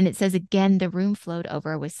present. And it says again, the room flowed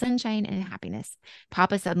over with sunshine and happiness.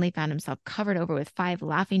 Papa suddenly found himself covered over with 5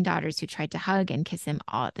 laughing daughters who tried to hug and kiss him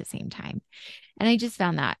all at the same time. And I just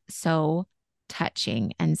found that so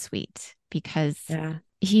touching and sweet because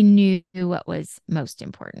he knew what was most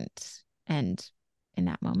important. And in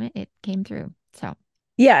that moment, it came through. So,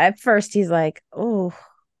 yeah, at first he's like, oh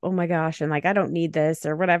my gosh. And like, I don't need this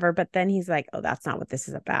or whatever. But then he's like, oh, that's not what this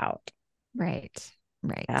is about. Right.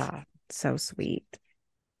 Yeah. So sweet.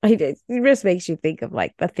 It just makes you think of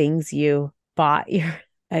like the things you bought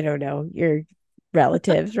I don't know, your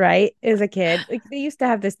relatives, right? As a kid. Like they used to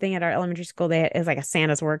have this thing at our elementary school. It was like a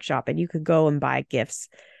Santa's workshop and you could go and buy gifts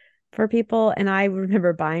for people. And I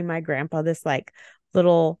remember buying my grandpa this like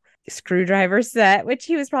little screwdriver set, which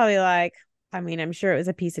he was probably like, I mean, I'm sure it was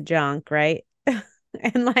a piece of junk, right?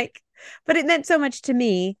 And like, but it meant so much to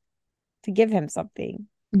me to give him something.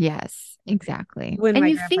 Yes, exactly. When And my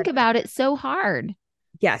you grandpa think about it so hard.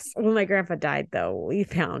 Yes, when my grandpa died though, we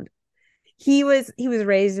found he was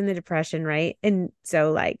raised in the Depression, right? And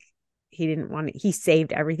so like he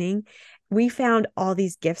saved everything. We found all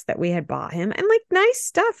these gifts that we had bought him and like nice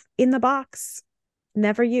stuff in the box,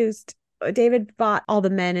 never used. David bought all the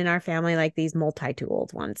men in our family like these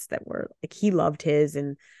multi-tooled ones that were like he loved his,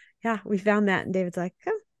 and yeah, we found that and David's like,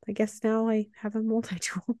 oh, I guess now I have a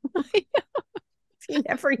multi-tool. He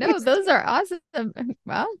never No, used those are awesome.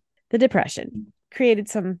 Well, the Depression created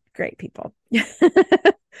some great people.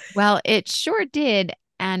 well, it sure did.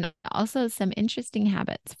 And also some interesting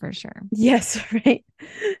habits for sure. Yes, right.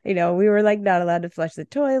 We were like not allowed to flush the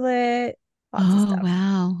toilet, lots of Oh, stuff.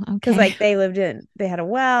 wow. Because Okay. like they had a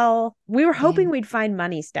well. We were hoping Okay. we'd find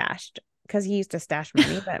money stashed because he used to stash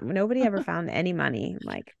money, but nobody ever found any money. I'm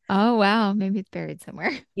like, Oh, wow. Maybe it's buried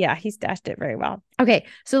somewhere. yeah, he stashed it very well. Okay,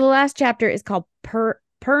 so the last chapter is called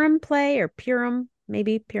Purim Play or Purim,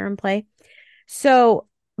 maybe Purim Play. So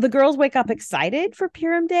the girls wake up excited for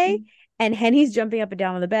Purim Day, and Henny's jumping up and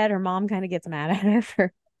down on the bed. Her mom kind of gets mad at her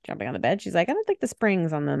for jumping on the bed. She's like, I don't think the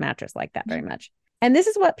springs on the mattress like that very much. And this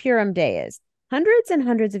is what Purim Day is. Hundreds and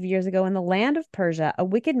hundreds of years ago in the land of Persia, a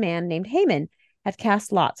wicked man named Haman had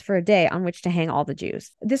cast lots for a day on which to hang all the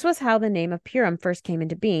Jews. This was how the name of Purim first came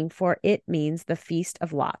into being, for it means the feast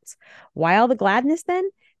of lots. Why all the gladness then?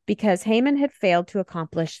 Because Haman had failed to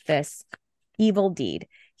accomplish this evil deed.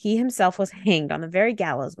 He himself was hanged on the very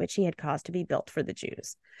gallows which he had caused to be built for the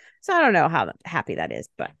Jews. So I don't know how happy that is,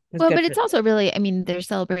 but it was Well, good but for it's them. also really, I mean, they're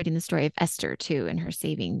celebrating the story of Esther too and her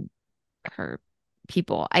saving her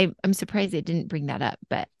people. I'm surprised they didn't bring that up,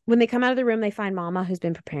 but When they come out of the room, they find Mama, who's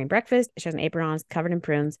been preparing breakfast. She has an apron on, covered in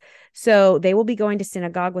prunes. So they will be going to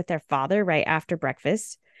synagogue with their father right after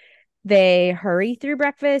breakfast. They hurry through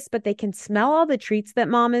breakfast, but they can smell all the treats that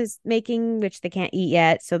Mom is making, which they can't eat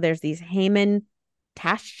yet. So there's these Haman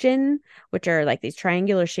Taschen, which are like these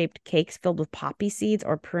triangular shaped cakes filled with poppy seeds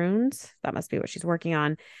or prunes. That must be what she's working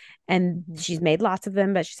on. And she's made lots of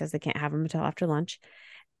them, but she says they can't have them until after lunch.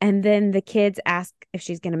 And then the kids ask if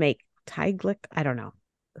she's going to make Teiglich. I don't know.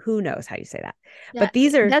 Who knows how you say that? yeah, But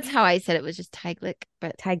these are that's how I said it was just Teiglich,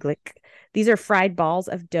 but Teiglich. These are fried balls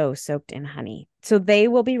of dough soaked in honey. So they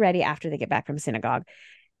will be ready after they get back from synagogue.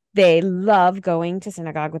 They love going to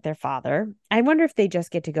synagogue with their father. I wonder if they just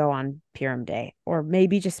get to go on Purim Day or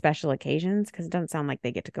maybe just special occasions because it doesn't sound like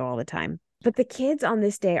they get to go all the time. But the kids on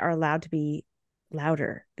this day are allowed to be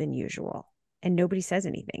louder than usual and nobody says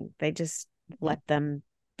anything. They just let them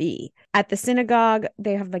be. At the synagogue,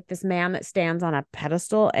 they have like this man that stands on a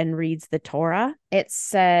pedestal and reads the Torah. It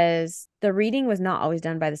says the reading was not always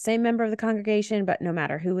done by the same member of the congregation, but no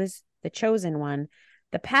matter who was the chosen one,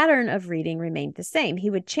 the pattern of reading remained the same. He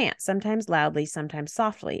would chant, sometimes loudly, sometimes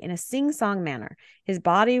softly, in a sing-song manner. His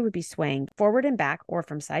body would be swaying forward and back or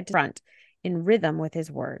from side to front in rhythm with his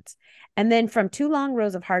words. And then from 2 long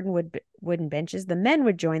rows of hardened wooden benches, the men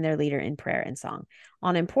would join their leader in prayer and song.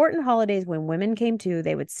 On important holidays when women came too,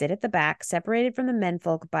 they would sit at the back, separated from the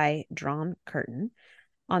menfolk by drawn curtain.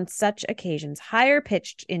 On such occasions,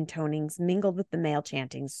 higher-pitched intonings mingled with the male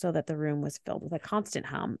chantings so that the room was filled with a constant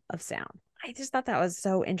hum of sound. I just thought that was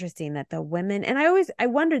so interesting that the women, and I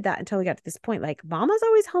wondered that until we got to this point, like Mama's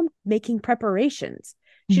always home making preparations.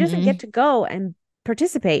 She doesn't get to go and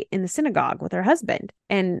participate in the synagogue with her husband.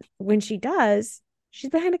 And when she does,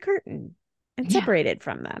 she's behind a curtain and separated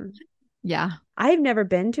from them. Yeah. I've never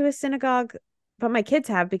been to a synagogue, but my kids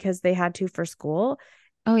have because they had to for school.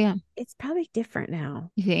 Oh, yeah. It's probably different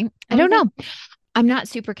now. You think? I don't know. I'm not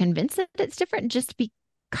super convinced that it's different just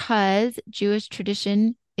because Jewish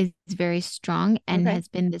tradition is very strong and has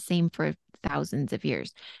been the same for thousands of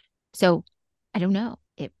years. So I don't know.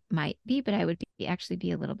 It might be, but I would actually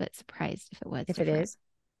be a little bit surprised if it was. If different. it is.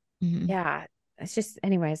 Yeah. It's just,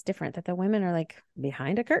 anyway, it's different that the women are like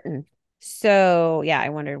behind a curtain. So yeah, I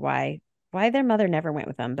wondered why their mother never went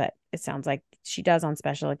with them, but it sounds like she does on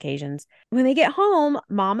special occasions. When they get home,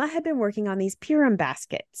 Mama had been working on these Purim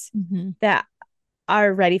baskets that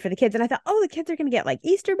are ready for the kids. And I thought, oh, the kids are going to get like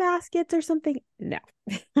Easter baskets or something. No.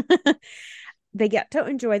 They get to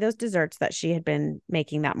enjoy those desserts that she had been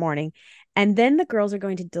making that morning. And then the girls are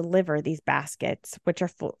going to deliver these baskets, which are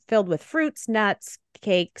filled with fruits, nuts,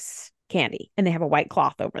 cakes, candy, and they have a white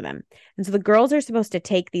cloth over them. And so the girls are supposed to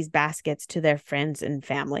take these baskets to their friends and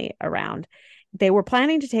family around. They were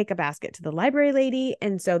planning to take a basket to the library lady.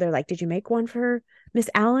 And so they're like, did you make one for Miss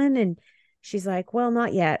Allen? And she's like, well,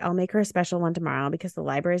 not yet. I'll make her a special one tomorrow because the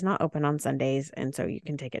library is not open on Sundays. And so you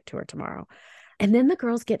can take it to her tomorrow. And then the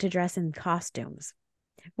girls get to dress in costumes,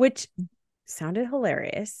 which sounded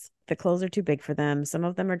hilarious. The clothes are too big for them. Some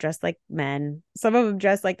of them are dressed like men. Some of them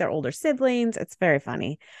dress like their older siblings. It's very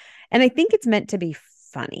funny. And I think it's meant to be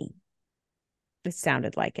funny. It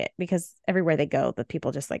sounded like it because everywhere they go, the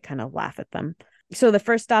people just like kind of laugh at them. So the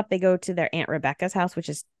first stop, they go to their Aunt Rebecca's house, which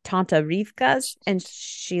is Tanta Rivka's, and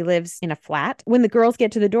she lives in a flat. When the girls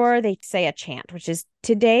get to the door, they say a chant, which is,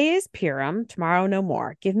 today is Purim, tomorrow no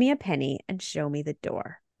more. Give me a penny and show me the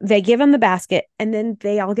door. They give them the basket, and then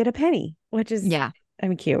they all get a penny, which is,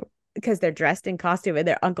 cute. Because they're dressed in costume, and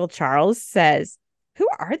their Uncle Charles says, who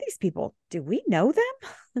are these people? Do we know them?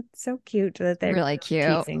 It's so cute that they're really cute.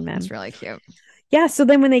 Teasing them. It's really cute. Yeah, so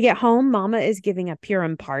then when they get home, Mama is giving a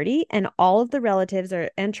Purim party, and all of the relatives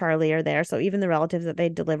and Charlie are there. So even the relatives that they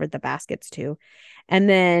delivered the baskets to. And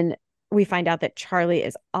then we find out that Charlie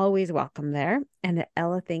is always welcome there and that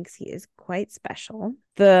Ella thinks he is quite special.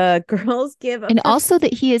 The girls give also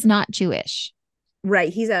that he is not Jewish.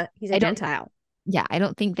 Right. He's a Gentile. Yeah, I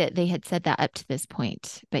don't think that they had said that up to this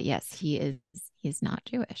point. But yes, he's not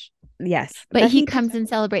Jewish. Yes. But he comes and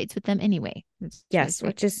celebrates with them anyway. Yes,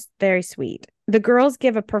 which is very sweet. The girls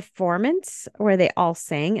give a performance where they all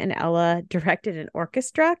sing, and Ella directed an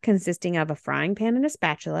orchestra consisting of a frying pan and a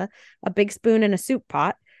spatula, a big spoon and a soup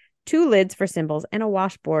pot, 2 lids for cymbals, and a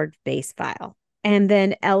washboard bass viol. And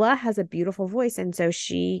then Ella has a beautiful voice, and so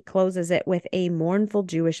she closes it with a mournful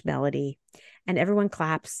Jewish melody, and everyone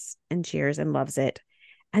claps and cheers and loves it.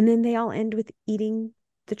 And then they all end with eating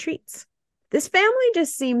the treats. This family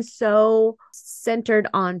just seems so centered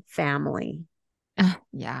on family.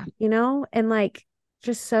 Yeah. You know, and like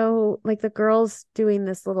just so like the girls doing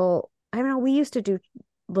this little, I don't know, we used to do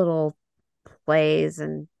little plays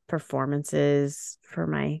and performances for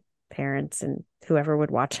my parents and whoever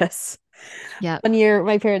would watch us. Yeah. One year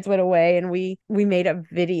my parents went away and we made a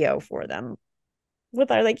video for them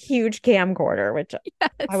with our like huge camcorder, which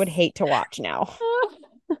I would hate to watch now.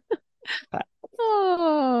 But.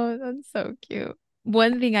 Oh, that's so cute.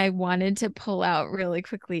 One thing I wanted to pull out really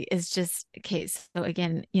quickly is just, okay, so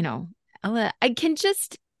again, you know, Ella, I can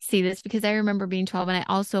just see this because I remember being 12 and I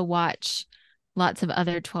also watch lots of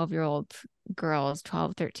other 12-year-old girls,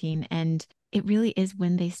 12, 13, and it really is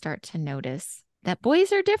when they start to notice that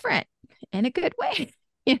boys are different in a good way,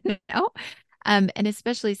 you know? And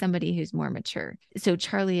especially somebody who's more mature. So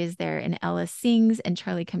Charlie is there and Ella sings and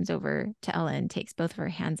Charlie comes over to Ella and takes both of her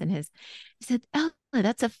hands in his. He said, Ella,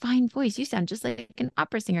 that's a fine voice. You sound just like an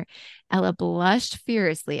opera singer. Ella blushed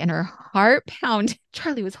furiously and her heart pounded.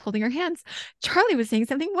 Charlie was holding her hands. Charlie was saying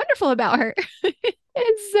something wonderful about her.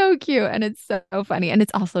 It's so cute and it's so funny. And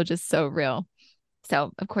it's also just so real.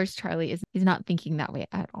 So of course Charlie he's not thinking that way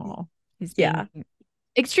at all. He's Yeah. being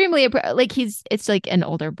extremely like it's like an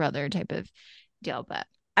older brother type of deal. But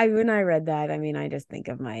When I read that, I mean, I just think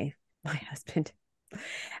of my husband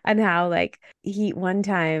and how like he one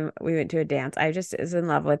time we went to a dance. I just was in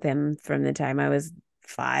love with him from the time I was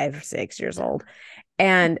 5, 6 years old.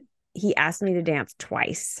 And he asked me to dance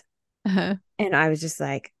twice. uh-huh. And I was just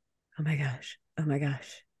like, oh my gosh, oh my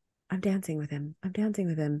gosh. I'm dancing with him. I'm dancing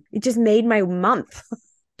with him. It just made my month.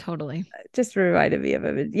 Totally. Just reminded me of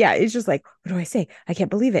him. Yeah, it's just like, what do I say? I can't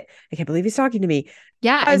believe it. I can't believe he's talking to me.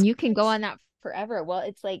 Yeah, I was, and you can go on that forever. Well,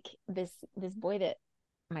 it's like this boy that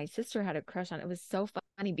my sister had a crush on. It was so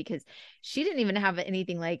funny because she didn't even have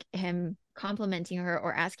anything like him complimenting her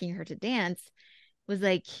or asking her to dance. It was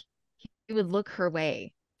like he would look her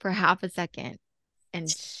way for half a second and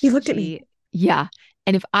he looked at me. yeah.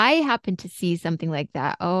 And if I happened to see something like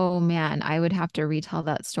that, oh man, I would have to retell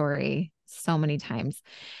that story so many times.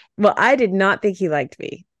 Well, I did not think he liked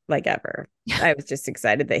me like ever. I was just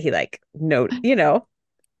excited that he like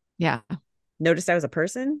Yeah. noticed I was a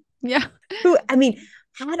person Yeah. who, I mean,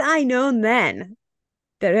 had I known then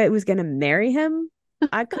that I was going to marry him,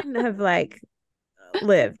 I couldn't have like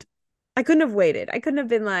lived. I couldn't have waited. I couldn't have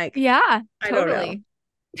been like, Yeah, I don't know. totally.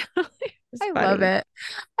 It's I love funny. it.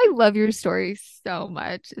 I love your story so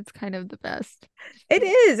much. It's kind of the best. It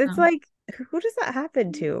is. It's Um, like, who does that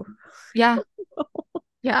happen to? yeah.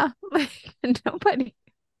 Yeah. Like nobody.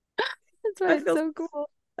 That's why I it's feel so cool.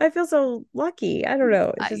 I feel so lucky. I don't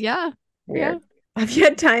know. It's just Yeah. Yeah. weird. Have you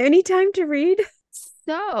had any time to read?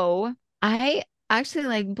 So I actually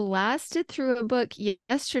like blasted through a book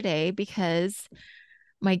yesterday because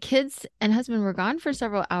my kids and husband were gone for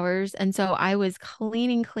several hours. And so I was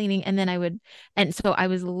cleaning, and then and so I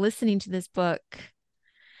was listening to this book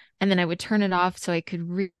and then I would turn it off so I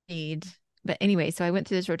could read. But anyway, so I went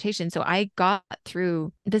through this rotation. So I got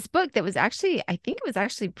through this book that was actually, I think it was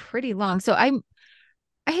actually pretty long. So I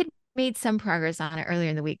had made some progress on it earlier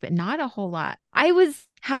in the week, but not a whole lot. I was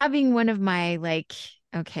having one of my like,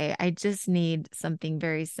 okay, I just need something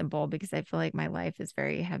very simple because I feel like my life is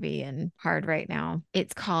very heavy and hard right now.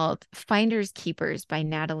 It's called Finders Keepers by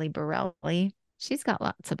Natalie Barelli. She's got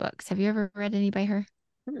lots of books. Have you ever read any by her?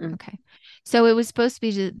 Mm-mm. Okay. So it was supposed to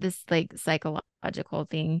be this like psychological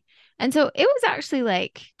thing. And so it was actually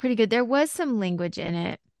like pretty good. There was some language in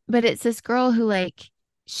it, but it's this girl who like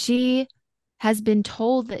she has been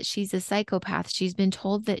told that she's a psychopath. She's been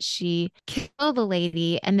told that she killed a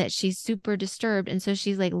lady and that she's super disturbed. And so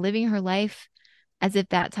she's like living her life as if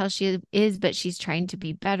that's how she is, but she's trying to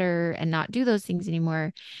be better and not do those things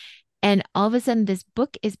anymore. And all of a sudden, this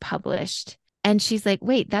book is published. And she's like,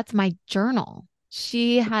 wait, that's my journal.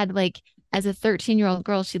 She had like, as a 13-year-old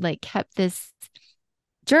girl, she like kept this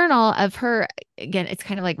journal of her. Again, it's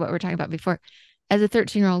kind of like what we were talking about before. As a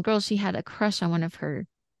 13-year-old girl, she had a crush on one of her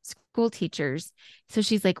school teachers. So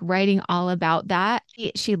she's like writing all about that.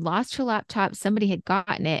 She lost her laptop. Somebody had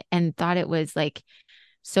gotten it and thought it was like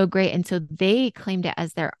so great. And so they claimed it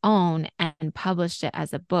as their own and published it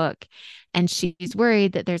as a book. And she's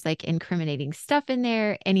worried that there's like incriminating stuff in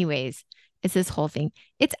there. Anyways, it's this whole thing.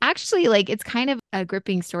 It's actually like, it's kind of a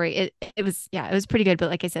gripping story. It was, yeah, it was pretty good. But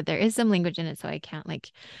like I said, there is some language in it. So I can't like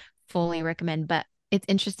fully recommend, but it's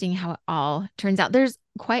interesting how it all turns out. There's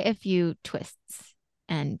quite a few twists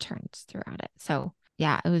and turns throughout it. So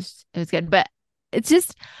yeah, it was good. But it's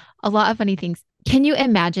just a lot of funny things. Can you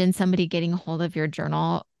imagine somebody getting a hold of your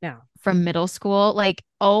journal No. from middle school? Like,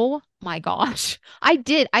 oh my gosh. I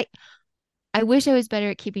did. I wish I was better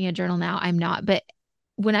at keeping a journal now. I'm not. But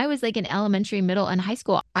when I was like in elementary, middle, and high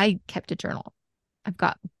school, I kept a journal. I've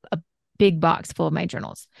got a big box full of my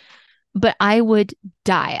journals. But I would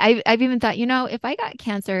die. I've even thought, if I got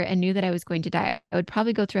cancer and knew that I was going to die, I would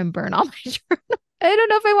probably go through and burn all my journals. I don't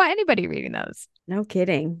know if I want anybody reading those. No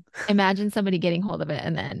kidding. Imagine somebody getting hold of it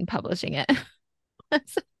and then publishing it as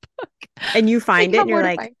a book. And you Like find it how and you're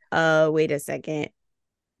like, mortifying. wait a second.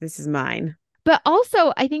 This is mine. But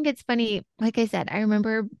also, I think it's funny. Like I said, I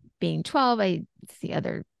remember being 12, I see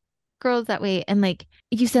other girls that way. And like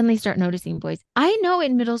you suddenly start noticing boys. I know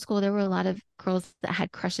in middle school, there were a lot of girls that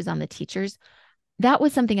had crushes on the teachers. That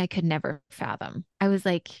was something I could never fathom. I was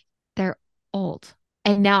like, they're old.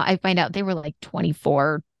 And now I find out they were like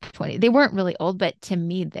 24, 20. They weren't really old, but to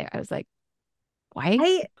me, I was like,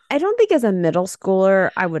 why? I don't think as a middle schooler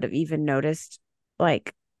I would have even noticed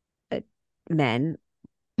like men,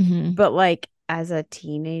 Mhm. but like as a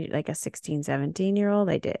teenage, like a 16, 17-year-old,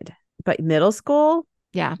 I did. But middle school,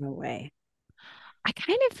 Yeah. no way. I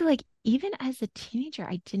kind of feel like even as a teenager,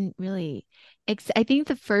 I didn't really, I think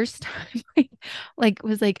the first time I like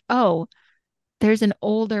was like, oh, there's an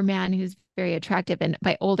older man who's very attractive. And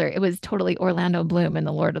by older, it was totally Orlando Bloom in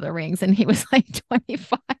The Lord of the Rings. And he was like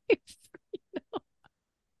 25.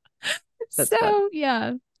 That's So, fun.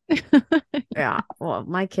 yeah. Yeah. Well,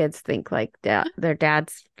 my kids think like their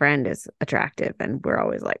dad's friend is attractive, and we're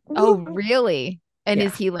always like, Oh, "Woo." really? And Yeah.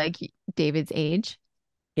 is he like David's age?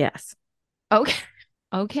 Yes. Okay.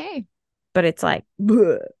 Okay. But it's like,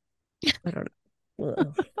 bleh. I don't know.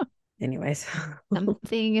 Ugh. Anyways,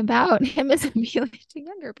 Something about him is appealing to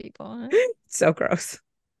younger people. Huh? so gross.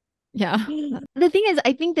 Yeah. The thing is,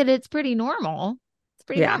 I think that it's pretty normal. It's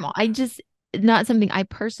pretty Yeah. normal. I just, not something I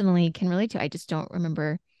personally can relate to. I just don't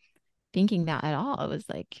remember thinking that at all. It was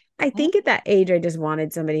like, I oh, think at that age, I just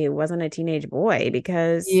wanted somebody who wasn't a teenage boy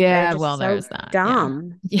because they're yeah, well, just so there's that. Yeah.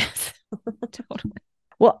 dumb. Yes. Totally.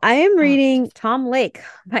 Well, I am Oh. reading Tom Lake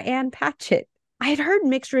by Ann Patchett. I had heard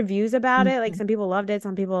mixed reviews about it. Like Mhm. some people loved it,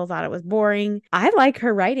 some people thought it was boring. I like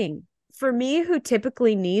her writing. For me, who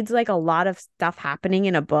typically needs like a lot of stuff happening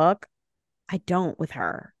in a book, I don't with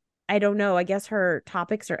her. I don't know. I guess her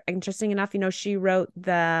topics are interesting enough. You know, she wrote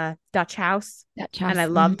the Dutch House That and I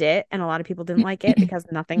house. loved it. And a lot of people didn't like it because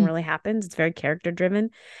nothing really happens. It's very character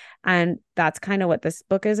driven. And that's kind of what this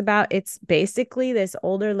book is about. It's basically this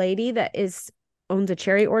older lady that owns a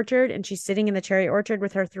cherry orchard, and she's sitting in the cherry orchard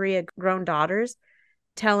with her three grown daughters,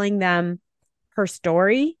 telling them her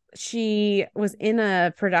story. She was in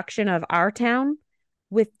a production of Our Town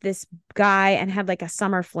with this guy and had like a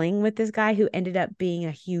summer fling with this guy who ended up being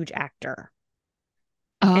a huge actor.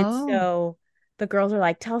 And Oh, so the girls are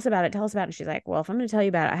like, tell us about it. Tell us about it. And she's like, well, if I'm going to tell you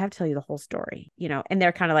about it, I have to tell you the whole story, you know? And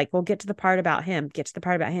they're kind of like, well, get to the part about him, get to the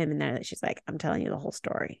part about him. And then she's like, I'm telling you the whole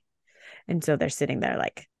story. And so they're sitting there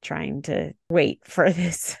like trying to wait for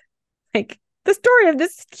this, like the story of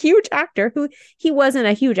this huge actor who he wasn't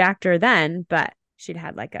a huge actor then, but she'd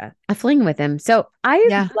had like a fling with him. So I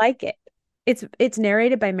yeah. like it. It's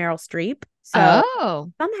narrated by Meryl Streep. So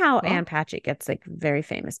Oh, somehow cool. Ann Patchett gets like very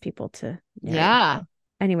famous people to narrate. Yeah.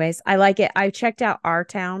 Anyways, I like it. I checked out Our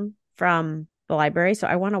Town from the library, so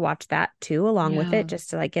I want to watch that too along with Yeah. it, just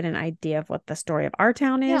to like get an idea of what the story of Our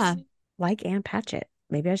Town is. Yeah. Like Ann Patchett.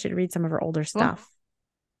 Maybe I should read some of her older Cool. stuff.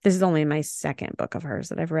 This is only my second book of hers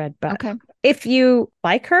that I've read, but Okay. if you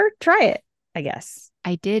like her, try it, I guess.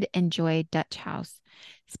 I did enjoy Dutch House,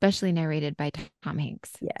 especially narrated by Tom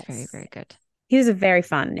Hanks. Yes. It's very, very good. He was a very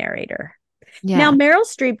fun narrator. Yeah. Now, Meryl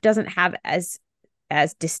Streep doesn't have as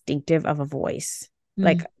distinctive of a voice.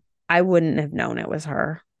 Like, I wouldn't have known it was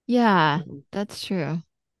her. Yeah, that's true.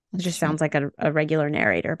 It just sounds like a regular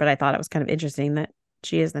narrator, but I thought it was kind of interesting that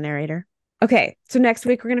she is the narrator. Okay, so next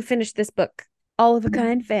week we're going to finish this book, All of a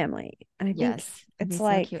Kind Family. And I think it's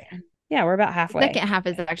like, so yeah, we're about halfway. The second half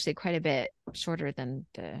is actually quite a bit shorter than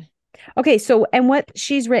the... Okay, so, and what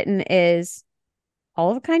she's written is All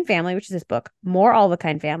of a Kind Family, which is this book, more All of a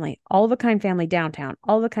Kind Family, All of a Kind Family Downtown,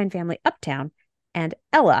 All of a Kind Family Uptown, and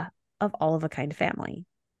Ella of All of a Kind Family.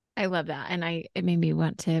 I love that. And it made me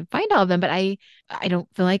want to find all of them, but I don't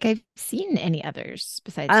feel like I've seen any others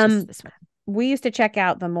besides just this one. We used to check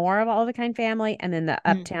out the More of All of a Kind Family and then the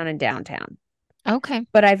Uptown and Downtown. Okay.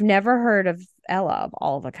 But I've never heard of Ella of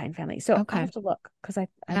All of a Kind Family. So Okay. I'll have to look because I'd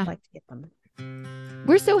like to get them.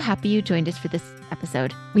 We're so happy you joined us for this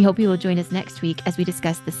episode. We hope you will join us next week as we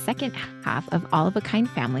discuss the second half of All of a Kind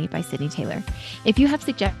Family by Sydney Taylor. If you have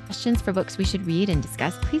suggestions for books we should read and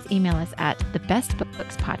discuss, please email us at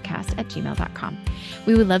thebestbookspodcast@gmail.com.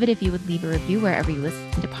 We would love it if you would leave a review wherever you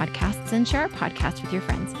listen to podcasts and share our podcast with your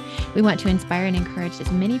friends. We want to inspire and encourage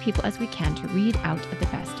as many people as we can to read out of the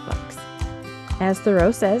best books. As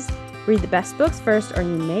Thoreau says, read the best books first or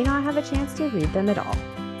you may not have a chance to read them at all.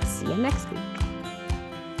 See you next week.